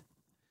sending it.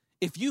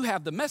 If you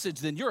have the message,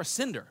 then you're a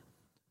sender.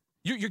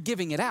 You're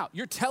giving it out.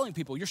 You're telling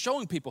people. You're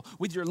showing people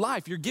with your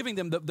life. You're giving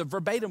them the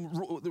verbatim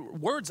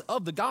words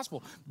of the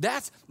gospel.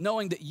 That's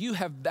knowing that you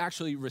have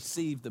actually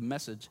received the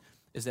message,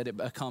 is that it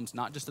becomes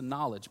not just a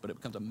knowledge, but it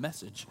becomes a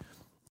message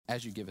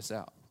as you give us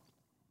out.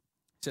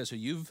 It says, so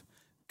you've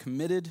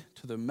committed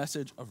to the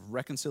message of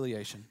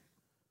reconciliation.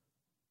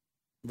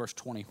 Verse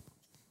 20.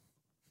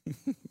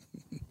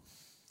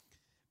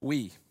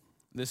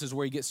 This is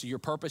where he gets to your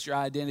purpose, your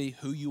identity,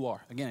 who you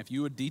are. Again, if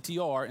you would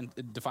DTR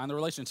and define the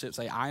relationship,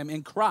 say, I am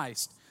in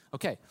Christ.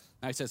 Okay,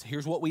 now he says,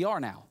 here's what we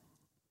are now.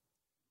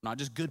 We're not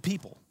just good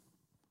people.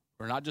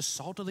 We're not just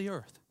salt of the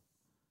earth.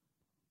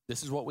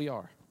 This is what we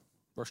are.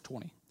 Verse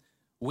 20.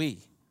 We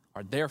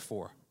are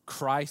therefore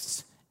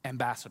Christ's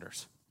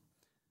ambassadors.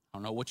 I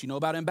don't know what you know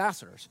about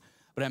ambassadors,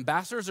 but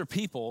ambassadors are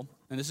people,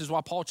 and this is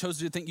why Paul chose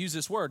to use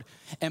this word.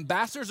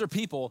 Ambassadors are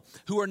people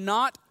who are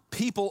not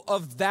people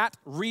of that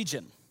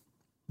region.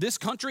 This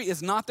country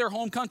is not their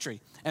home country.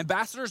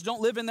 Ambassadors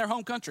don't live in their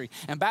home country.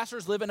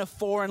 Ambassadors live in a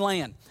foreign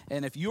land.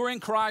 And if you're in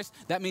Christ,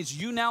 that means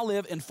you now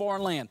live in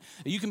foreign land.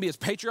 You can be as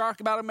patriotic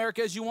about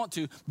America as you want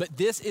to, but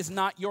this is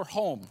not your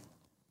home.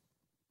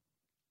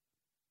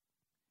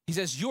 He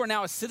says, you are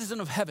now a citizen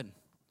of heaven.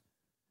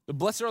 The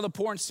blessed are the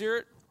poor in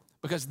spirit,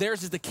 because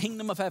theirs is the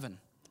kingdom of heaven.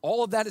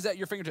 All of that is at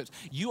your fingertips.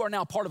 You are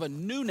now part of a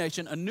new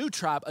nation, a new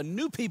tribe, a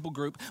new people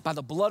group by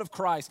the blood of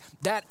Christ.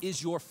 That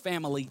is your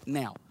family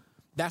now.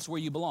 That's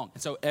where you belong.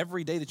 And so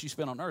every day that you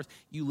spend on earth,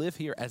 you live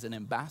here as an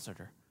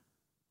ambassador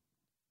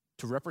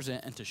to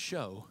represent and to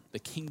show the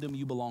kingdom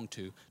you belong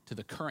to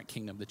the current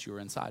kingdom that you are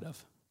inside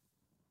of.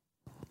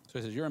 So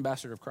he says, you're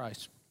ambassador of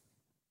Christ.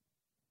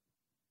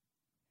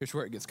 Here's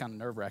where it gets kind of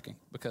nerve-wracking,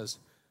 because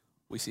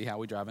we see how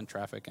we drive in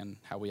traffic and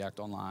how we act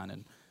online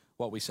and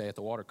what we say at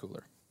the water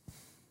cooler.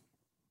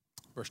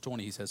 Verse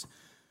 20, he says,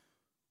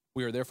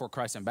 we are therefore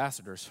Christ's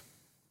ambassadors,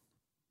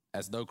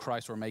 as though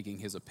Christ were making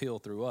his appeal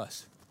through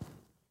us.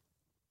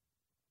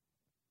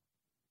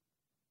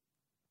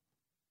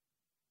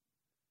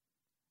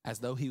 As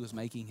though he was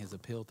making his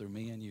appeal through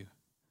me and you.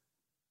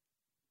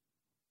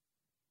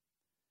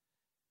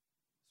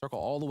 Circle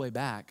all the way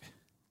back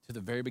to the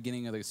very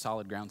beginning of the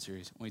Solid Ground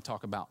series when we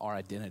talk about our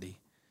identity.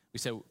 We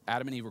said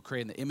Adam and Eve were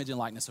created in the image and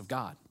likeness of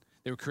God.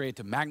 They were created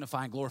to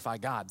magnify and glorify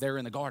God there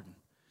in the garden,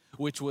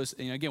 which was,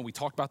 and again, we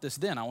talked about this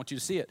then. I want you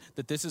to see it,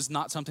 that this is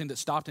not something that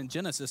stopped in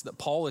Genesis, that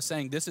Paul is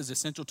saying this is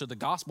essential to the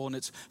gospel and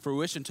its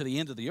fruition to the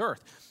end of the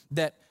earth,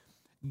 that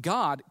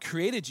God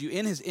created you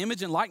in his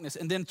image and likeness,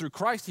 and then through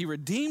Christ, he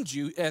redeemed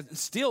you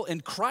still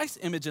in Christ's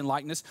image and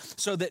likeness,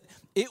 so that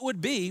it would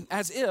be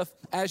as if,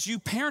 as you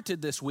parented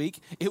this week,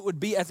 it would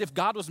be as if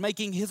God was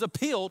making his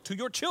appeal to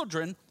your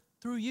children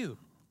through you.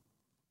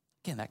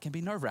 Again, that can be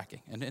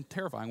nerve-wracking and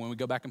terrifying when we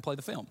go back and play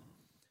the film.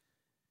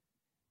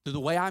 Through the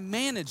way I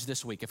manage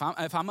this week, if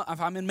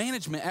I'm in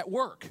management at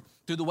work,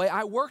 through the way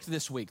I worked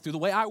this week, through the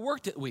way I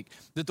worked at week,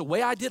 that the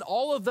way I did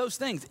all of those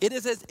things, it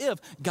is as if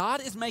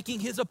God is making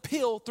his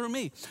appeal through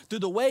me. Through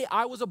the way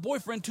I was a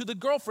boyfriend to the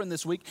girlfriend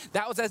this week,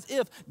 that was as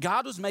if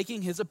God was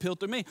making his appeal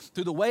through me.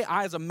 Through the way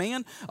I as a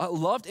man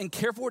loved and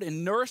cared for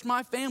and nourished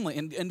my family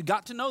and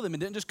got to know them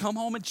and didn't just come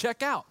home and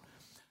check out.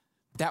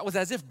 That was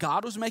as if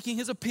God was making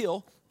his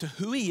appeal to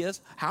who he is,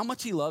 how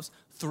much he loves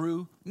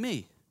through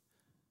me.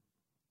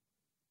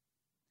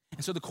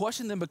 And so the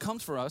question then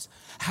becomes for us,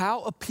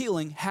 how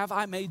appealing have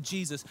I made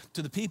Jesus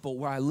to the people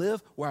where I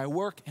live, where I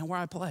work, and where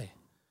I play?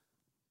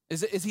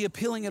 Is he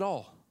appealing at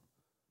all?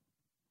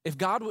 If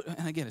God would,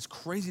 and again, it's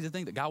crazy to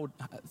think that God would,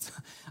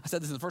 I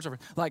said this in the first service,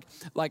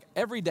 like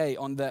every day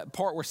on that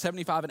part where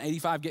 75 and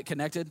 85 get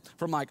connected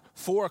from like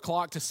 4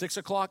 o'clock to 6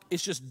 o'clock,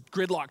 it's just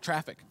gridlock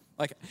traffic.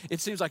 Like, it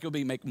seems like it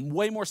would make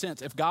way more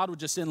sense if God would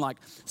just send like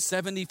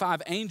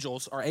 75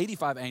 angels or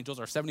 85 angels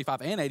or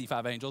 75 and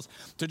 85 angels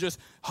to just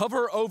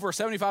hover over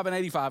 75 and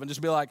 85 and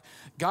just be like,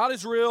 God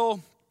is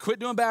real, quit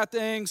doing bad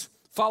things,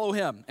 follow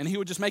him. And he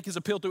would just make his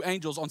appeal through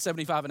angels on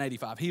 75 and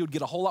 85. He would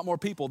get a whole lot more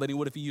people than he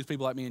would if he used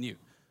people like me and you.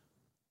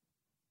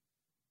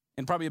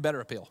 And probably a better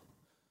appeal.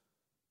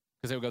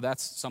 Because they would go,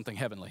 that's something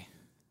heavenly.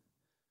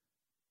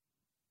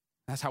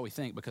 That's how we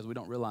think, because we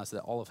don't realize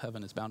that all of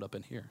heaven is bound up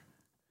in here.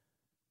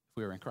 If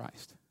we are in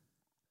Christ.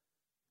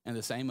 And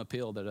the same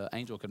appeal that an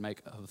angel could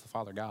make of the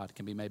Father God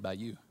can be made by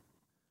you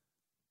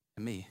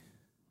and me.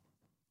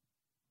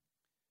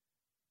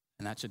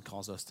 And that should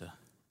cause us to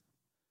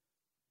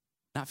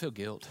not feel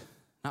guilt,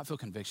 not feel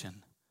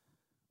conviction,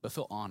 but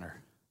feel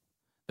honor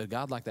that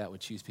God like that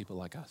would choose people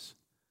like us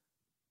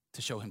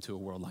to show him to a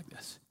world like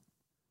this,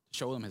 to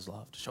show him his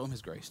love, to show him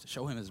his grace, to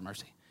show him his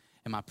mercy.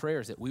 And my prayer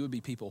is that we would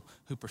be people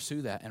who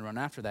pursue that and run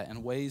after that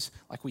in ways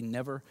like we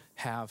never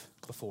have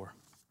before.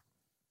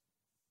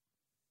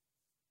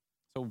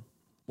 So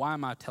why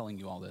am I telling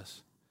you all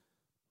this?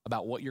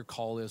 about what your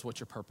call is, what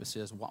your purpose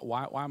is.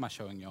 Why am I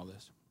showing you all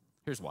this?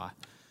 Here's why.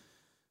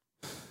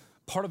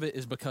 Part of it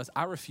is because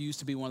I refuse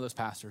to be one of those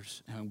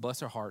pastors, and bless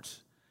their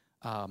hearts,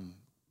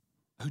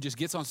 who just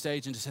gets on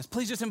stage and just says,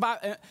 please just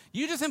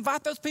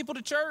invite those people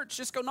to church.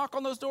 Just go knock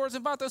on those doors,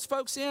 invite those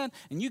folks in,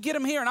 and you get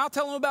them here, and I'll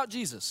tell them about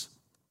Jesus.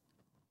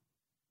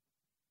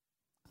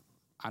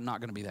 I'm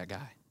not going to be that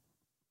guy.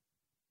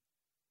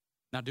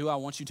 Now, do I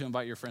want you to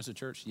invite your friends to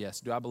church?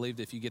 Yes. Do I believe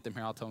that if you get them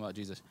here, I'll tell them about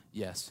Jesus?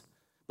 Yes.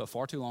 But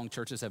far too long,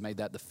 churches have made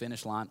that the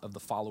finish line of the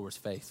follower's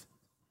faith.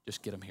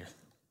 Just get them here.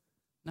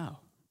 No.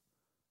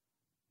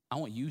 I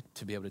want you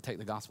to be able to take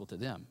the gospel to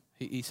them.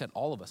 He said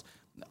all of us.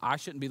 I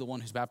shouldn't be the one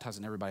who's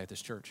baptizing everybody at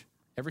this church.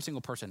 Every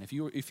single person. If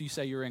you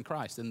say you're in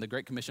Christ, then the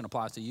Great Commission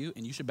applies to you,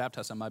 and you should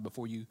baptize somebody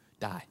before you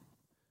die.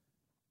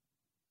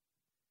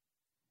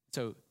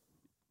 So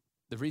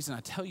the reason I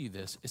tell you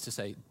this is to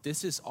say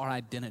this is our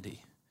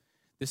identity.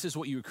 This is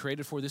what you were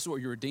created for. This is what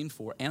you're redeemed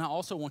for. And I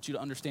also want you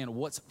to understand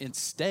what's at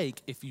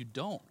stake if you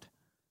don't.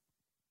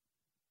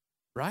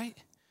 Right?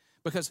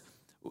 Because,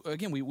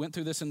 again, we went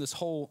through this in this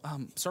whole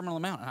Sermon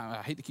on the Mount. And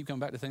I hate to keep coming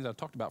back to things I've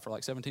talked about for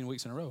like 17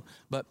 weeks in a row.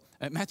 But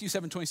at Matthew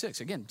 7:26,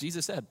 again,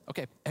 Jesus said,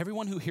 okay,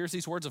 everyone who hears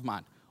these words of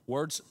mine,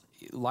 words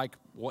like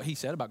what he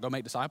said about go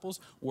make disciples,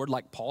 word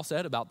like Paul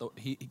said about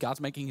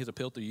God's making his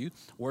appeal through you,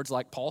 words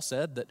like Paul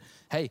said that,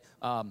 hey,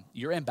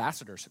 you're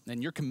ambassadors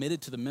and you're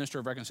committed to the ministry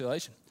of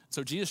reconciliation.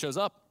 So Jesus shows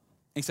up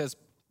and he says,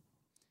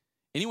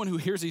 anyone who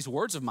hears these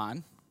words of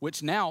mine,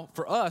 which now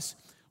for us,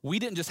 we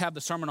didn't just have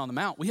the Sermon on the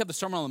Mount. We have the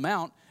Sermon on the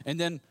Mount and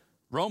then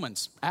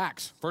Romans,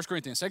 Acts, 1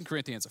 Corinthians, 2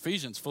 Corinthians,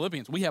 Ephesians,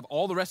 Philippians. We have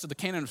all the rest of the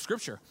canon of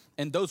Scripture.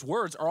 And those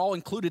words are all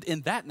included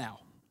in that now.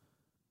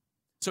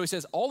 So he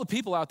says, all the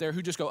people out there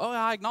who just go, oh,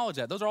 I acknowledge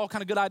that. Those are all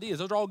kind of good ideas.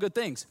 Those are all good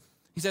things.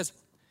 He says,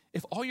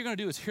 if all you're going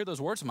to do is hear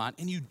those words of mine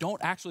and you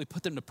don't actually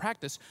put them to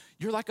practice,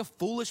 you're like a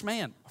foolish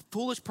man, a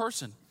foolish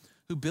person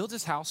who builds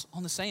his house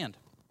on the sand.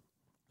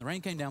 The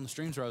rain came down, the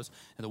streams rose,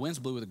 and the winds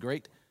blew with a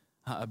great,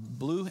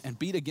 blew and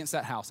beat against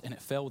that house, and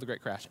it fell with a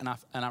great crash. And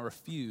I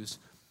refuse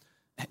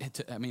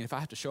if I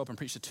have to show up and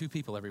preach to 2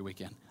 people every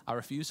weekend, I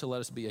refuse to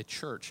let us be a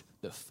church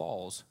that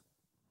falls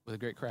with a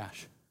great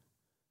crash.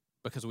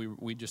 Because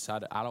we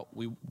decided,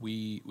 we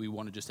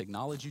want to just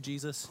acknowledge you,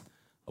 Jesus,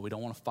 or we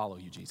don't want to follow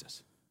you,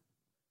 Jesus.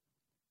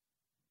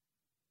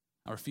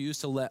 I refuse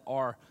to let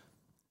our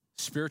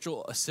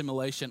spiritual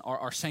assimilation,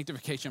 our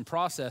sanctification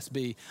process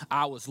be,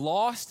 I was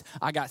lost,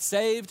 I got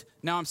saved,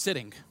 now I'm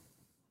sitting.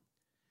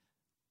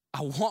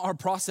 I want our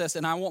process,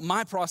 and I want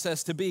my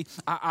process to be,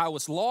 I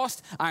was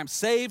lost, I am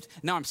saved,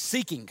 now I'm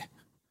seeking.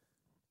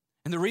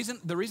 And the reason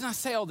I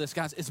say all this,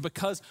 guys, is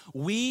because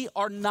we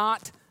are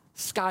not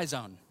Sky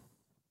Zone.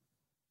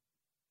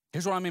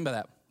 Here's what I mean by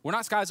that. We're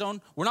not Sky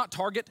Zone. We're not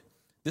Target.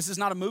 This is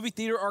not a movie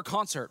theater or a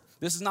concert.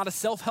 This is not a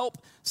self-help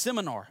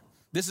seminar.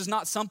 This is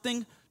not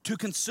something to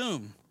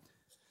consume.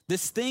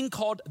 This thing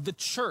called the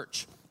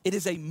church, it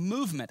is a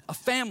movement, a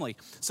family,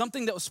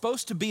 something that was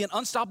supposed to be an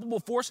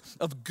unstoppable force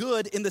of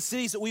good in the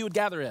cities that we would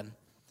gather in.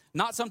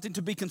 Not something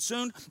to be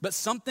consumed, but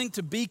something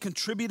to be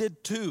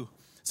contributed to.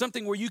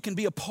 Something where you can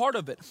be a part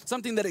of it.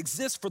 Something that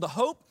exists for the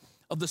hope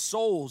of the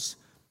souls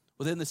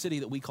within the city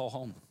that we call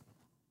home.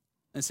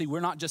 And see, we're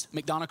not just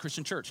McDonough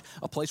Christian Church,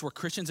 a place where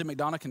Christians in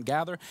McDonough can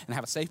gather and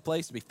have a safe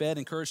place to be fed,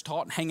 encouraged,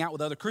 taught, and hang out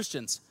with other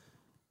Christians.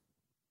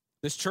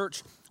 This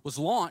church was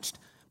launched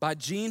by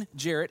Gene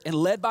Jarrett and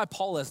led by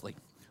Paul Leslie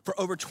for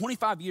over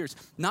 25 years,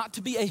 not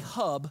to be a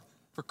hub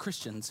for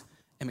Christians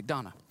in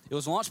McDonough. It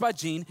was launched by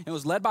Gene and it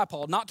was led by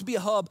Paul, not to be a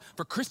hub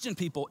for Christian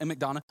people in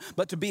McDonough,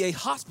 but to be a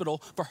hospital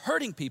for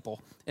hurting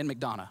people in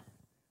McDonough.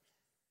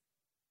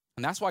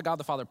 And that's why God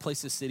the Father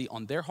placed this city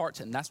on their hearts,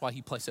 and that's why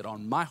he placed it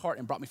on my heart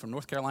and brought me from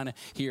North Carolina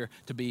here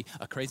to be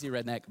a crazy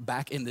redneck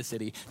back in this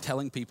city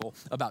telling people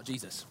about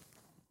Jesus.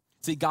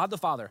 See, God the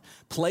Father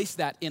placed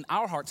that in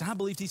our hearts, and I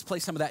believe he's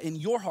placed some of that in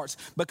your hearts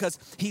because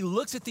he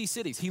looks at these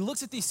cities. He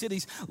looks at these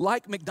cities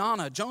like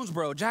McDonough,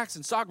 Jonesboro,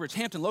 Jackson, Stockbridge,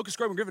 Hampton, Locust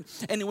Grove, and Griffin,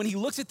 and when he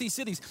looks at these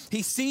cities,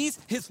 he sees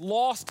his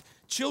lost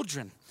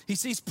children. He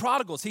sees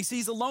prodigals. He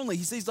sees the lonely.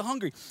 He sees the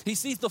hungry. He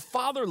sees the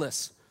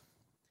fatherless.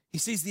 He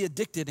sees the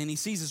addicted and he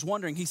sees his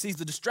wandering. He sees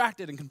the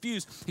distracted and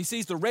confused. He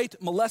sees the raped,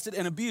 molested,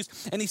 and abused.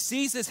 And he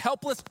sees his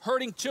helpless,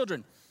 hurting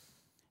children.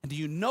 And do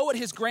you know what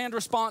his grand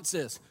response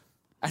is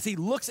as he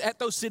looks at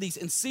those cities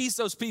and sees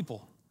those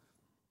people?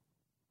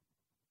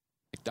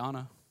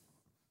 McDonough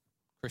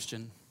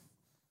Christian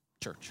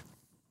Church.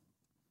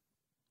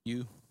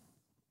 You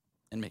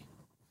and me.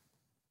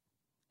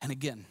 And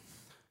again,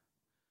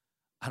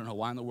 I don't know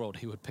why in the world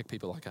he would pick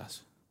people like us.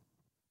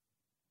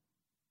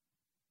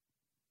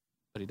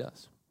 But he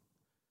does.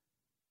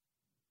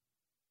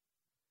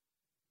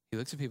 He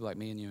looks at people like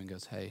me and you and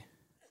goes, hey,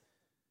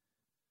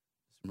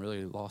 some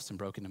really lost and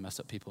broken and messed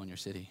up people in your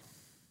city.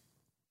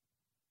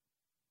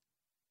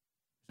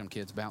 Some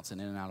kids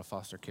bouncing in and out of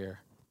foster care.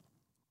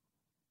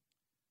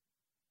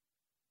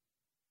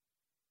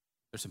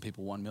 There's some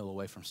people 1 meal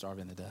away from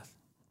starving to death.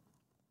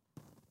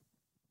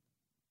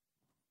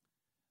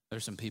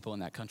 There's some people in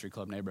that country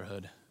club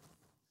neighborhood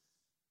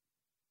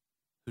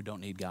who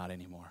don't need God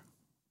anymore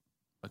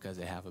because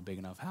they have a big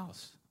enough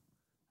house,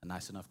 a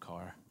nice enough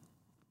car,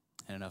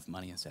 and enough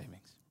money in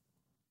savings.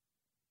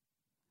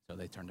 So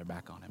they turn their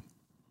back on him.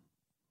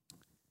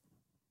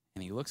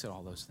 And he looks at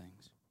all those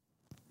things.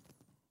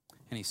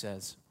 And he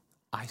says,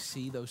 I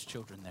see those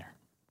children there.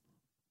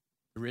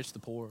 The rich, the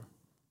poor,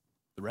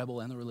 the rebel,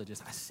 and the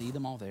religious. I see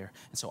them all there.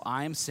 And so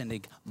I am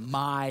sending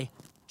my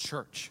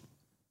church,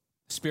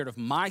 the Spirit of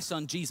my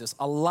Son Jesus,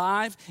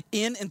 alive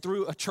in and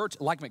through a church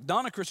like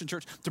McDonough Christian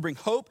Church to bring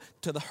hope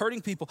to the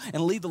hurting people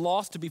and lead the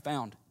lost to be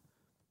found.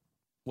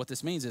 What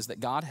this means is that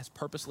God has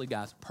purposely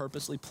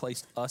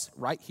placed us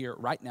right here,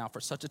 right now,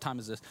 for such a time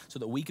as this, so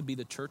that we could be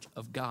the church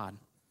of God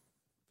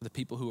for the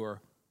people who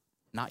are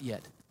not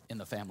yet in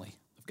the family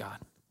of God.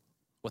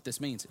 What this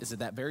means is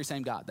that very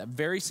same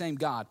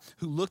God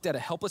who looked at a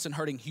helpless and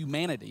hurting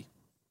humanity,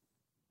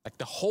 like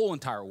the whole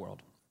entire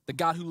world, the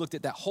God who looked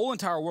at that whole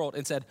entire world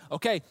and said,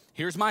 okay,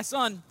 here's my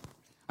son.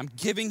 I'm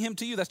giving him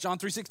to you. That's John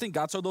 3:16.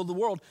 God so loved the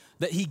world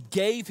that he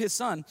gave his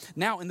son.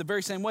 Now, in the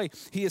very same way,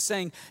 he is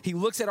saying, he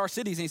looks at our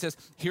cities and he says,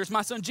 here's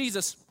my son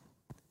Jesus.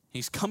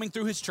 He's coming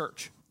through his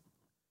church.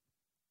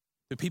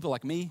 Through people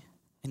like me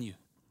and you.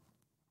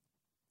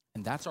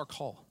 And that's our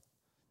call.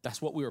 That's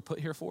what we were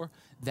put here for.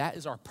 That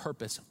is our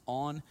purpose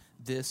on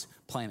this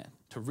planet.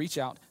 To reach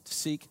out, to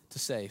seek, to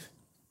save.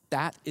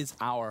 That is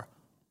our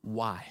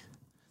why.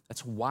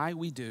 That's why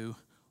we do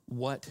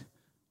what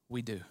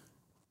we do.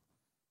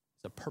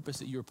 It's the purpose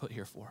that you were put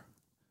here for.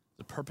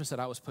 The purpose that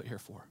I was put here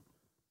for.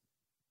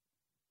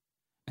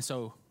 And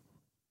so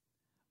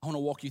I want to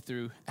walk you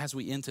through, as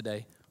we end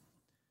today,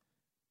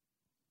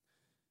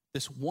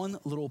 this one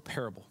little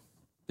parable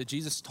that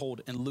Jesus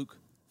told in Luke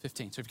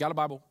 15. So if you've got a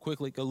Bible,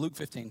 quickly go Luke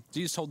 15.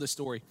 Jesus told this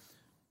story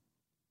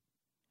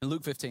in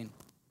Luke 15.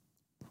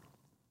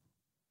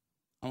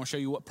 I want to show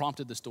you what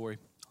prompted the story.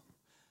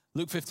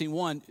 Luke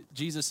 15:1,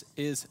 Jesus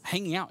is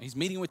hanging out. He's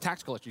meeting with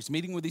tax collectors. He's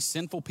meeting with these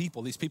sinful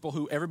people, these people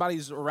who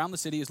everybody around the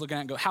city is looking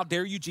at and go, how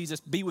dare you, Jesus,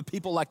 be with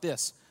people like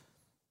this?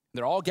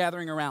 They're all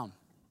gathering around.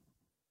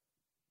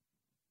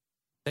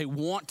 They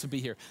want to be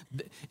here.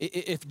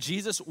 If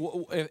Jesus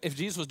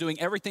was doing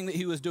everything that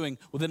he was doing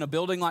within a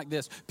building like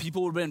this,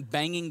 people would have been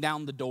banging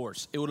down the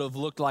doors. It would have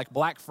looked like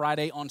Black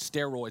Friday on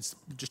steroids,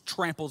 just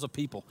tramples of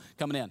people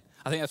coming in.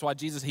 I think that's why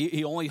Jesus,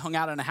 he only hung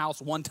out in a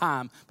house one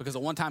time, because the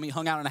one time he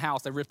hung out in a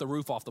house, they ripped the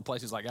roof off the place.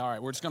 He's like, all right,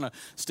 we're just going to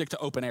stick to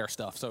open air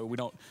stuff so we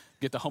don't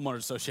get the homeowners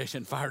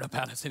association fired up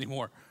at us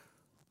anymore.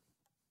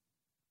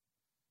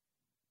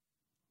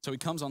 So he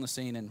comes on the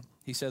scene and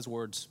he says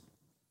words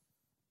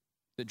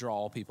that draw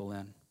all people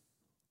in.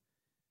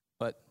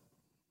 But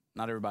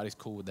not everybody's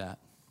cool with that.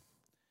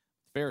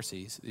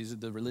 Pharisees, these are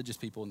the religious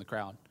people in the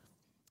crowd.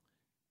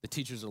 The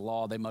teachers of the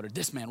law, they muttered,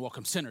 this man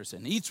welcomes sinners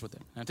and eats with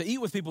them. And to eat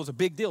with people was a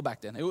big deal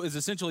back then. It was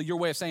essentially your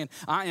way of saying,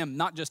 I am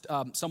not just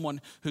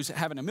someone who's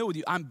having a meal with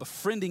you. I'm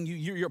befriending you.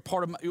 You're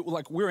part of my,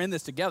 like we're in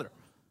this together.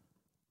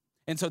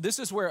 And so this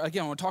is where,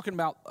 again, we're talking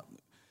about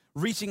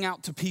reaching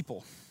out to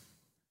people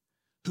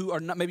who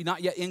are maybe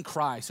not yet in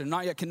Christ or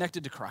not yet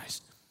connected to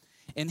Christ.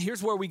 And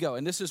here's where we go.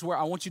 And this is where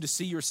I want you to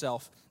see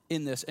yourself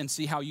in this and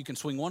see how you can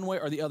swing one way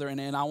or the other.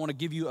 And I want to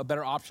give you a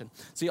better option.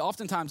 See,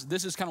 oftentimes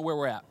this is kind of where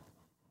we're at.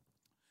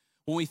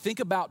 When we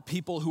think about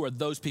people who are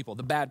those people,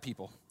 the bad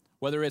people,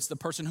 whether it's the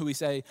person who we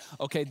say,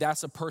 okay,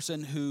 that's a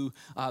person who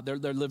they're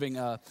living,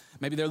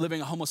 maybe they're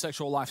living a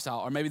homosexual lifestyle,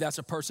 or maybe that's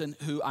a person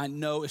who I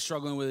know is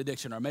struggling with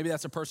addiction, or maybe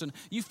that's a person,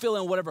 you fill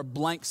in whatever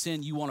blank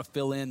sin you want to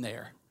fill in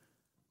there.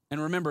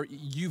 And remember,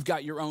 you've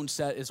got your own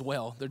set as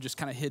well. They're just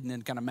kind of hidden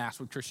and kind of masked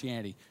with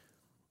Christianity.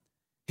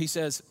 He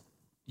says,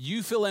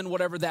 you fill in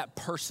whatever that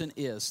person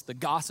is, the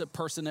gossip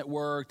person at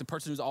work, the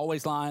person who's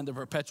always lying, the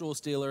perpetual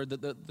stealer,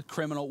 the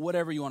criminal,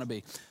 whatever you want to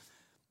be.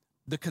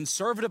 The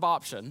conservative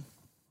option,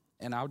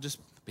 and I'll just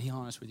be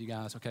honest with you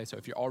guys, okay? So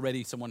if you're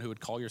already someone who would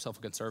call yourself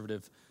a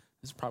conservative,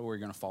 this is probably where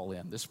you're going to fall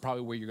in. This is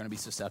probably where you're going to be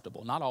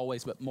susceptible. Not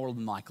always, but more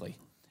than likely,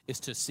 is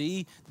to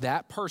see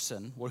that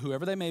person, or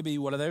whoever they may be,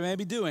 whatever they may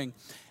be doing,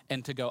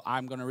 and to go,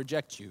 I'm going to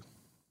reject you.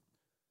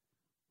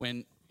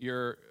 When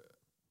your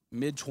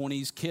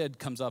mid-20s kid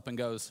comes up and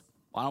goes,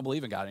 well, I don't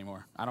believe in God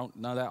anymore. I don't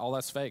know that. All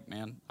that's fake,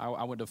 man.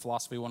 I went to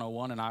Philosophy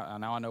 101, and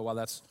now I know why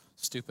that's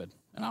stupid,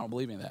 and I don't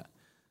believe in that.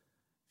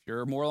 If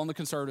you're more on the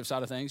conservative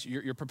side of things,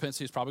 your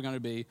propensity is probably going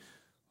to be,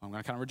 I'm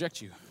going to kind of reject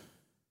you.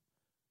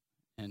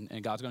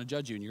 And God's going to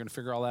judge you, and you're going to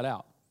figure all that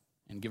out.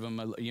 And give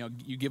them,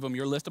 you give them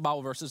your list of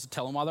Bible verses to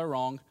tell them why they're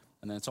wrong,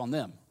 and then it's on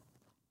them.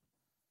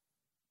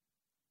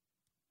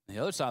 And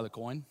the other side of the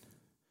coin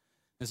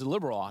is the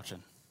liberal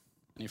option.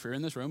 And if you're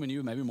in this room and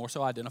you maybe more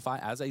so identify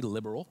as a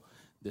liberal,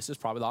 this is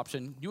probably the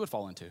option you would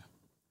fall into.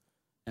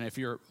 And if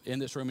you're in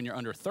this room and you're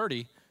under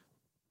 30,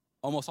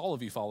 almost all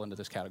of you fall into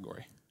this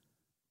category.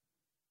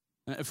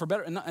 And for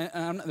better,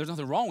 and there's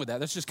nothing wrong with that.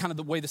 That's just kind of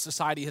the way the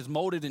society has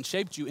molded and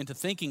shaped you into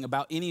thinking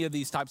about any of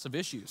these types of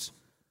issues.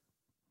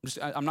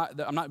 I'm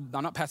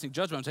not passing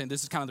judgment. I'm saying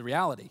this is kind of the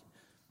reality.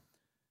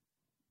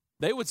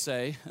 They would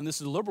say, and this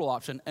is a liberal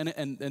option,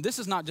 and this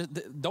is not just,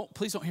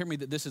 please don't hear me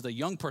that this is a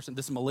young person,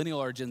 this is a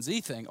millennial or a Gen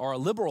Z thing, or a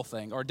liberal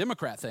thing, or a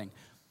Democrat thing.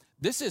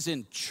 This is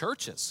in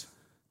churches.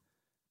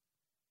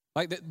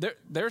 Like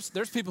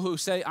there's people who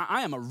say,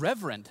 I am a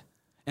reverend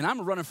and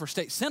I'm running for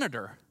state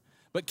senator,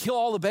 but kill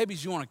all the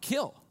babies you want to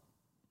kill.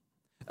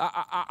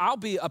 I'll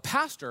be a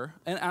pastor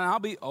and I'll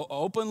be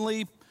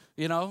openly,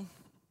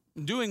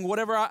 doing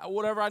whatever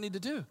I need to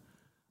do.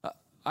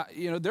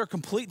 There are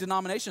complete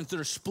denominations that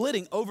are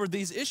splitting over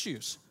these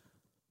issues.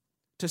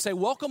 To say,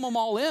 welcome them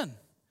all in.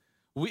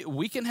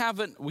 We can have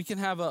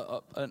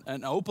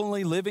an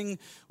openly living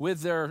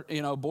with their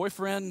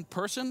boyfriend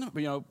person,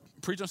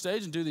 preach on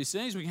stage and do these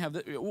things. We can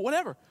have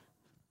whatever.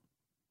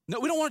 No,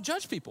 we don't want to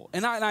judge people,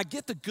 and I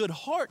get the good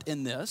heart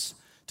in this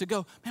to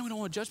go, man, we don't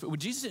want to judge people. When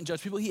Jesus didn't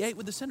judge people, he ate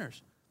with the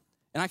sinners,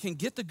 and I can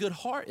get the good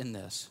heart in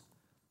this.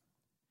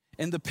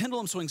 And the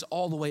pendulum swings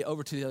all the way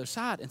over to the other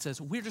side and says,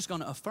 we're just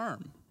going to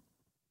affirm.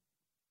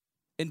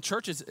 In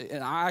churches,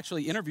 and I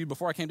actually interviewed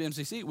before I came to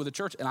MCC with a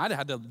church, and I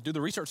had to do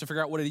the research to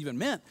figure out what it even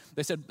meant.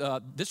 They said,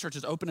 this church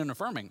is open and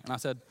affirming. And I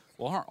said,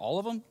 well, aren't all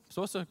of them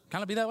supposed to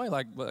kind of be that way?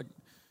 Like it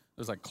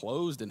was like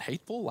closed and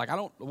hateful? Like,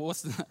 that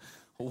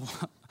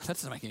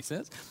doesn't make any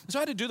sense. So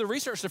I had to do the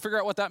research to figure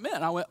out what that meant.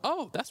 And I went,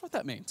 oh, that's what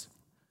that means.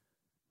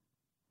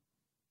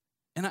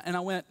 And I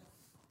went,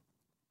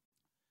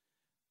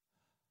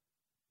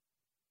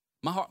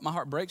 my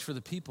heart breaks for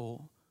the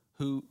people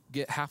who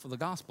get half of the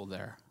gospel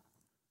there,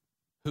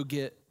 who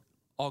get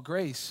all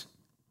grace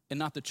and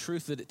not the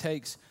truth that it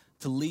takes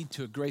to lead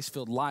to a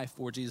grace-filled life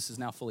where Jesus is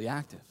now fully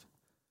active.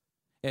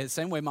 And the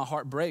same way my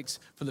heart breaks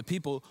for the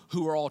people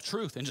who are all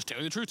truth and just tell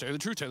you the truth, tell you the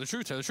truth, tell you the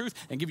truth, tell you the truth,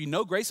 and give you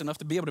no grace enough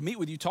to be able to meet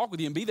with you, talk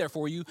with you, and be there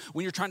for you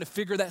when you're trying to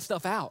figure that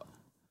stuff out.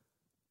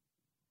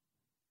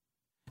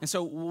 And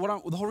so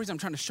the whole reason I'm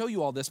trying to show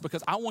you all this,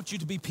 because I want you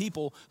to be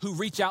people who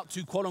reach out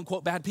to quote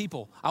unquote bad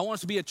people. I want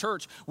us to be a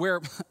church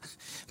where,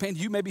 man,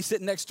 you may be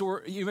sitting next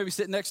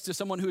to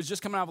someone who is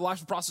just coming out of a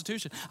life of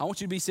prostitution. I want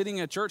you to be sitting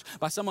in a church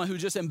by someone who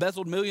just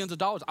embezzled millions of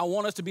dollars. I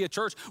want us to be a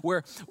church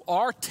where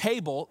our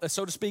table,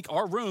 so to speak,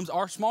 our rooms,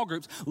 our small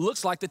groups,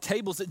 looks like the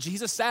tables that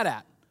Jesus sat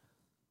at.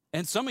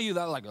 And some of you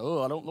that are like,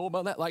 oh, I don't know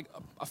about that. Like,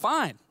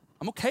 fine,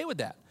 I'm okay with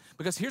that.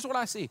 Because here's what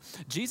I see.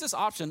 Jesus'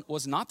 option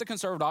was not the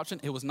conservative option.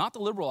 It was not the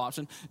liberal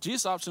option.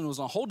 Jesus' option was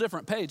on a whole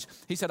different page.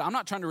 He said, I'm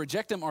not trying to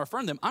reject them or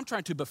affirm them. I'm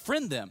trying to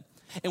befriend them.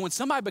 And when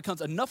somebody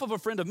becomes enough of a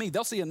friend of me,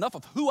 they'll see enough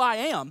of who I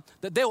am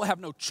that they will have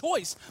no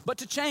choice but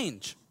to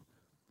change.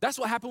 That's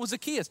what happened with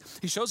Zacchaeus.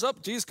 He shows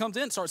up, Jesus comes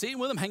in, starts eating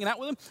with him, hanging out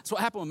with him. That's what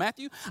happened with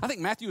Matthew. I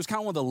think Matthew was kind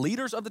of one of the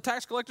leaders of the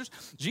tax collectors.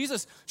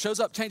 Jesus shows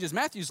up, changes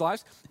Matthew's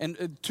life,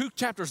 and 2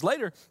 chapters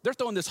later, they're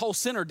throwing this whole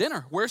sinner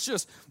dinner where it's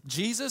just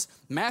Jesus,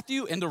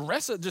 Matthew, and the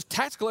rest of just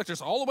tax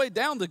collectors all the way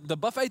down the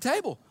buffet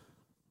table.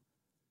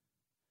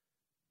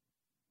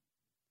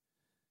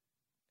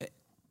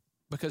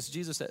 Because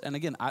Jesus said, and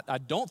again, I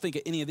don't think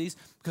of any of these,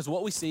 because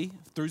what we see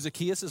through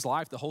Zacchaeus'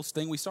 life, the whole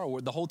thing we saw,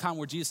 the whole time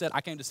where Jesus said,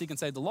 I came to seek and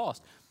save the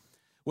lost.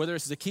 Whether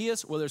it's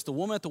Zacchaeus, whether it's the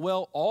woman at the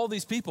well, all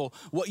these people,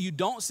 what you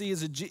don't see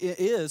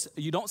is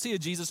you don't see a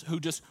Jesus who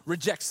just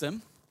rejects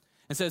them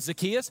and says,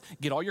 Zacchaeus,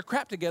 get all your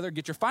crap together,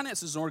 get your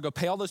finances in order, go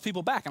pay all those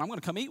people back, and I'm going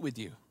to come eat with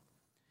you.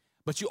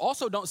 But you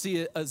also don't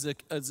see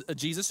a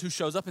Jesus who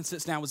shows up and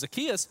sits down with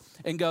Zacchaeus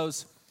and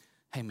goes,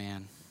 hey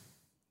man,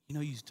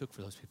 you took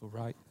for those people,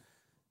 right?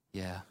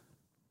 Yeah,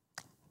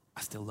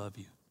 I still love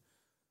you.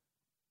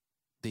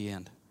 The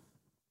end.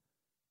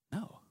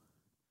 No.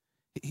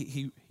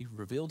 He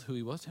revealed who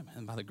he was to him,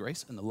 and by the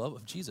grace and the love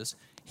of Jesus,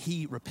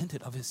 he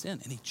repented of his sin,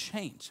 and he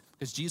changed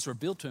because Jesus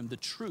revealed to him the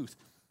truth.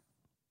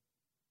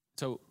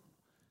 So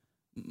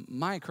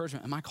my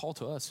encouragement and my call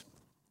to us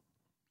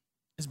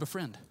is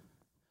befriend.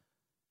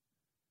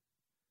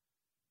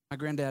 My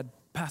granddad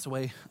passed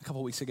away a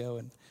couple of weeks ago,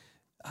 and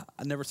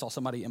I never saw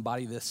somebody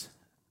embody this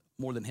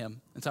more than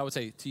him. And so I would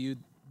say to you,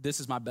 this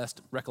is my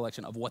best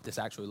recollection of what this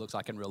actually looks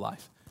like in real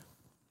life.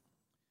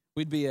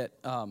 We'd be at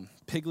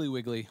Piggly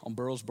Wiggly on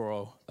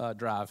Burrowsboro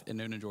Drive in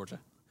Noonan, Georgia.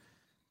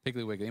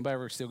 Piggly Wiggly. Anybody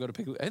ever still go to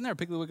Piggly? Isn't there a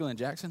Piggly Wiggly in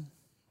Jackson?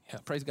 Yeah,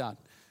 praise God.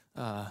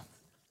 So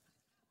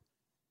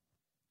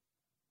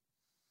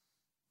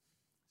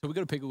we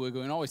go to Piggly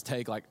Wiggly and always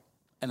take like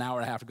an hour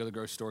and a half to go to the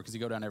grocery store because you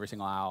go down every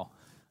single aisle.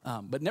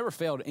 But never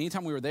failed.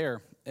 Anytime we were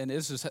there, and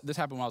this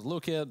happened when I was a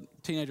little kid,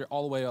 teenager,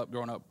 all the way up,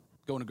 growing up,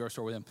 going to the grocery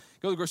store with him.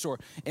 Go to the grocery store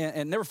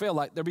and never failed.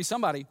 Like there'd be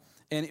somebody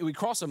and we'd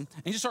cross them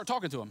and you just start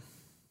talking to them.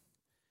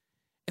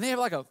 And they have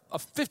like a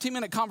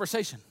 15-minute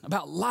conversation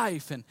about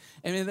life.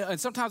 And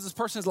sometimes this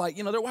person is like,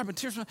 they're wiping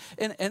tears from,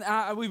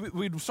 and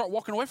we'd start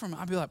walking away from him.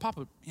 I'd be like,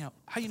 Papa,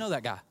 how you know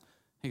that guy?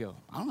 He'd go,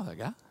 I don't know that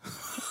guy.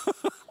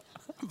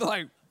 I'd be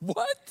like,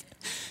 what?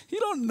 You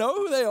don't know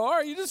who they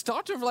are? You just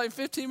talk to them for like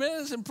 15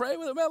 minutes and pray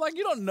with them? Like,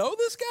 you don't know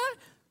this guy?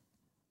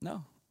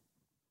 No.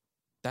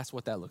 That's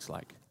what that looks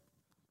like.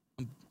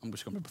 I'm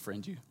just going to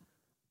befriend you.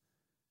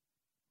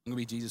 I'm going to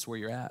be Jesus where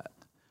you're at.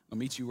 I'm going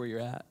to meet you where you're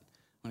at.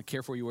 I'm going to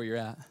care for you where you're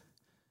at.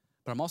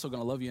 But I'm also going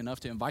to love you enough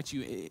to invite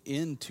you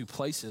into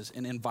places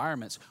and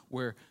environments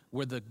where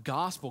the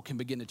gospel can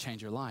begin to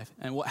change your life.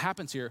 And what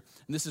happens here,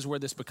 and this is where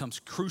this becomes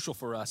crucial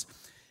for us,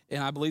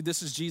 and I believe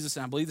this is Jesus,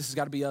 and I believe this has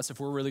got to be us if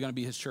we're really going to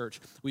be his church.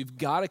 We've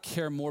got to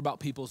care more about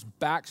people's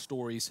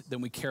backstories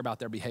than we care about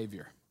their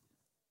behavior.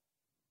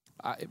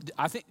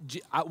 I think,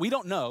 we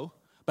don't know,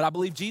 but I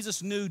believe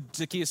Jesus knew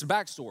Zacchaeus'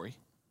 backstory.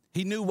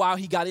 He knew why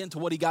he got into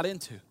what he got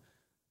into.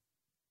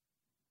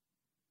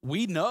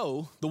 We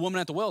know the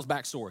woman at the well's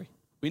backstory.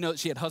 We know that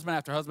she had husband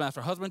after husband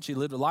after husband. She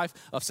lived a life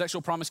of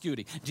sexual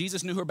promiscuity.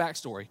 Jesus knew her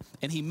backstory,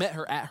 and he met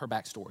her at her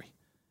backstory,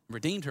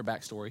 redeemed her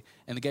backstory,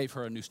 and gave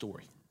her a new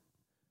story.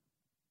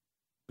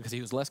 Because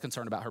he was less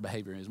concerned about her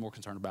behavior and he was more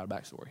concerned about her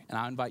backstory. And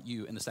I invite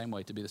you in the same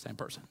way to be the same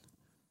person.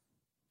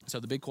 So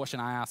the big question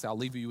I ask, I'll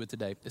leave you with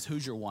today, is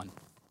who's your one?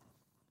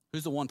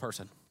 Who's the one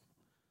person?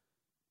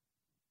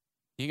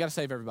 You ain't got to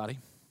save everybody.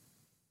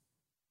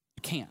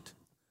 You can't.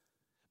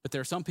 But there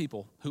are some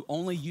people who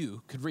only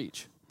you could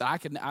reach. That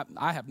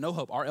I have no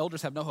hope. Our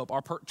elders have no hope.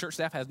 Our church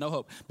staff has no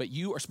hope. But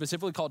you are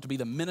specifically called to be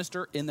the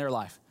minister in their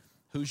life.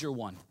 Who's your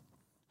one?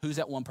 Who's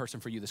that one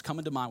person for you that's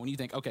coming to mind when you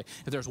think, okay,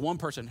 if there's one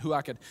person who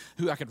I could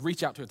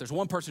reach out to, if there's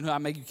one person who I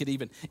maybe could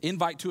even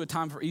invite to a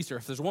time for Easter,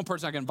 if there's one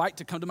person I can invite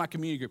to come to my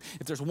community group,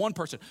 if there's one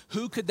person,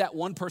 who could that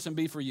one person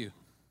be for you?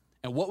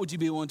 And what would you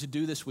be willing to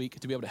do this week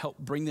to be able to help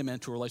bring them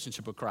into a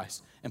relationship with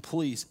Christ? And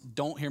please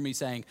don't hear me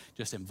saying,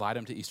 just invite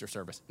them to Easter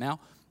service. Now,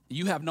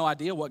 you have no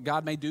idea what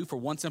God may do for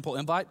one simple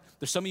invite.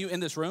 There's some of you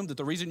in this room that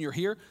the reason you're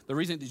here, the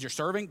reason that you're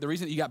serving, the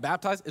reason that you got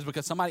baptized is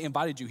because somebody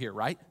invited you here,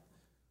 right?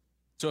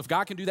 So if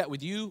God can do that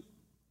with you,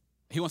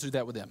 he wants to do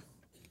that with them.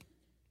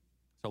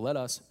 So let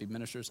us be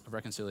ministers of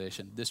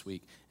reconciliation this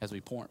week as we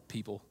point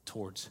people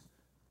towards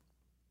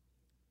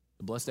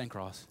the bloodstained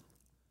cross,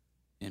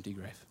 the empty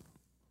grave.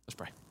 Let's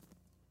pray.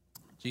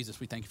 Jesus,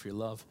 we thank you for your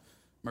love,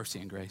 mercy,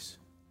 and grace.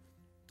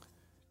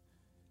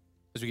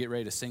 As we get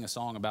ready to sing a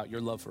song about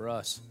your love for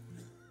us,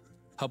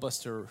 help us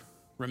to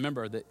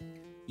remember that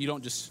you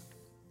don't just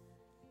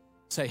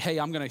say, hey,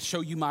 I'm going to show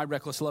you my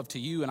reckless love to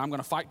you, and I'm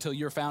going to fight till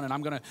you're found, and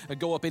I'm going to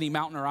go up any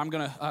mountain, or I'm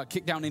going to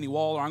kick down any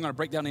wall, or I'm going to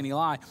break down any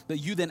lie, that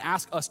you then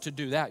ask us to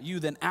do that. You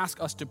then ask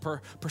us to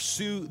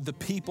pursue the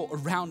people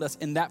around us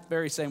in that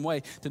very same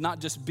way, to not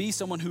just be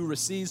someone who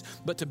receives,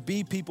 but to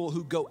be people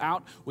who go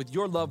out with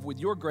your love, with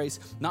your grace,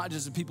 not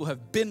just the people who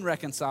have been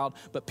reconciled,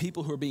 but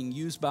people who are being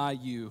used by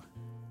you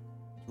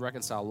to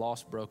reconcile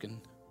lost,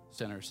 broken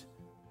sinners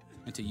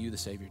into you, the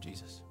Savior,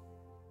 Jesus.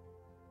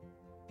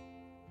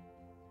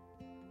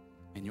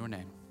 In your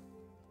name,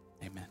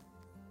 amen.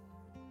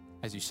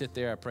 As you sit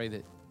there, I pray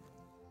that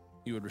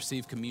you would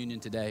receive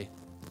communion today,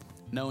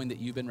 knowing that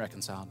you've been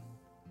reconciled,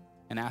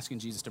 and asking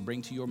Jesus to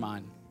bring to your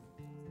mind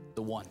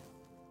the one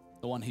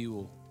who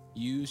will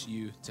use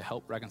you to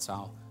help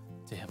reconcile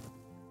to him.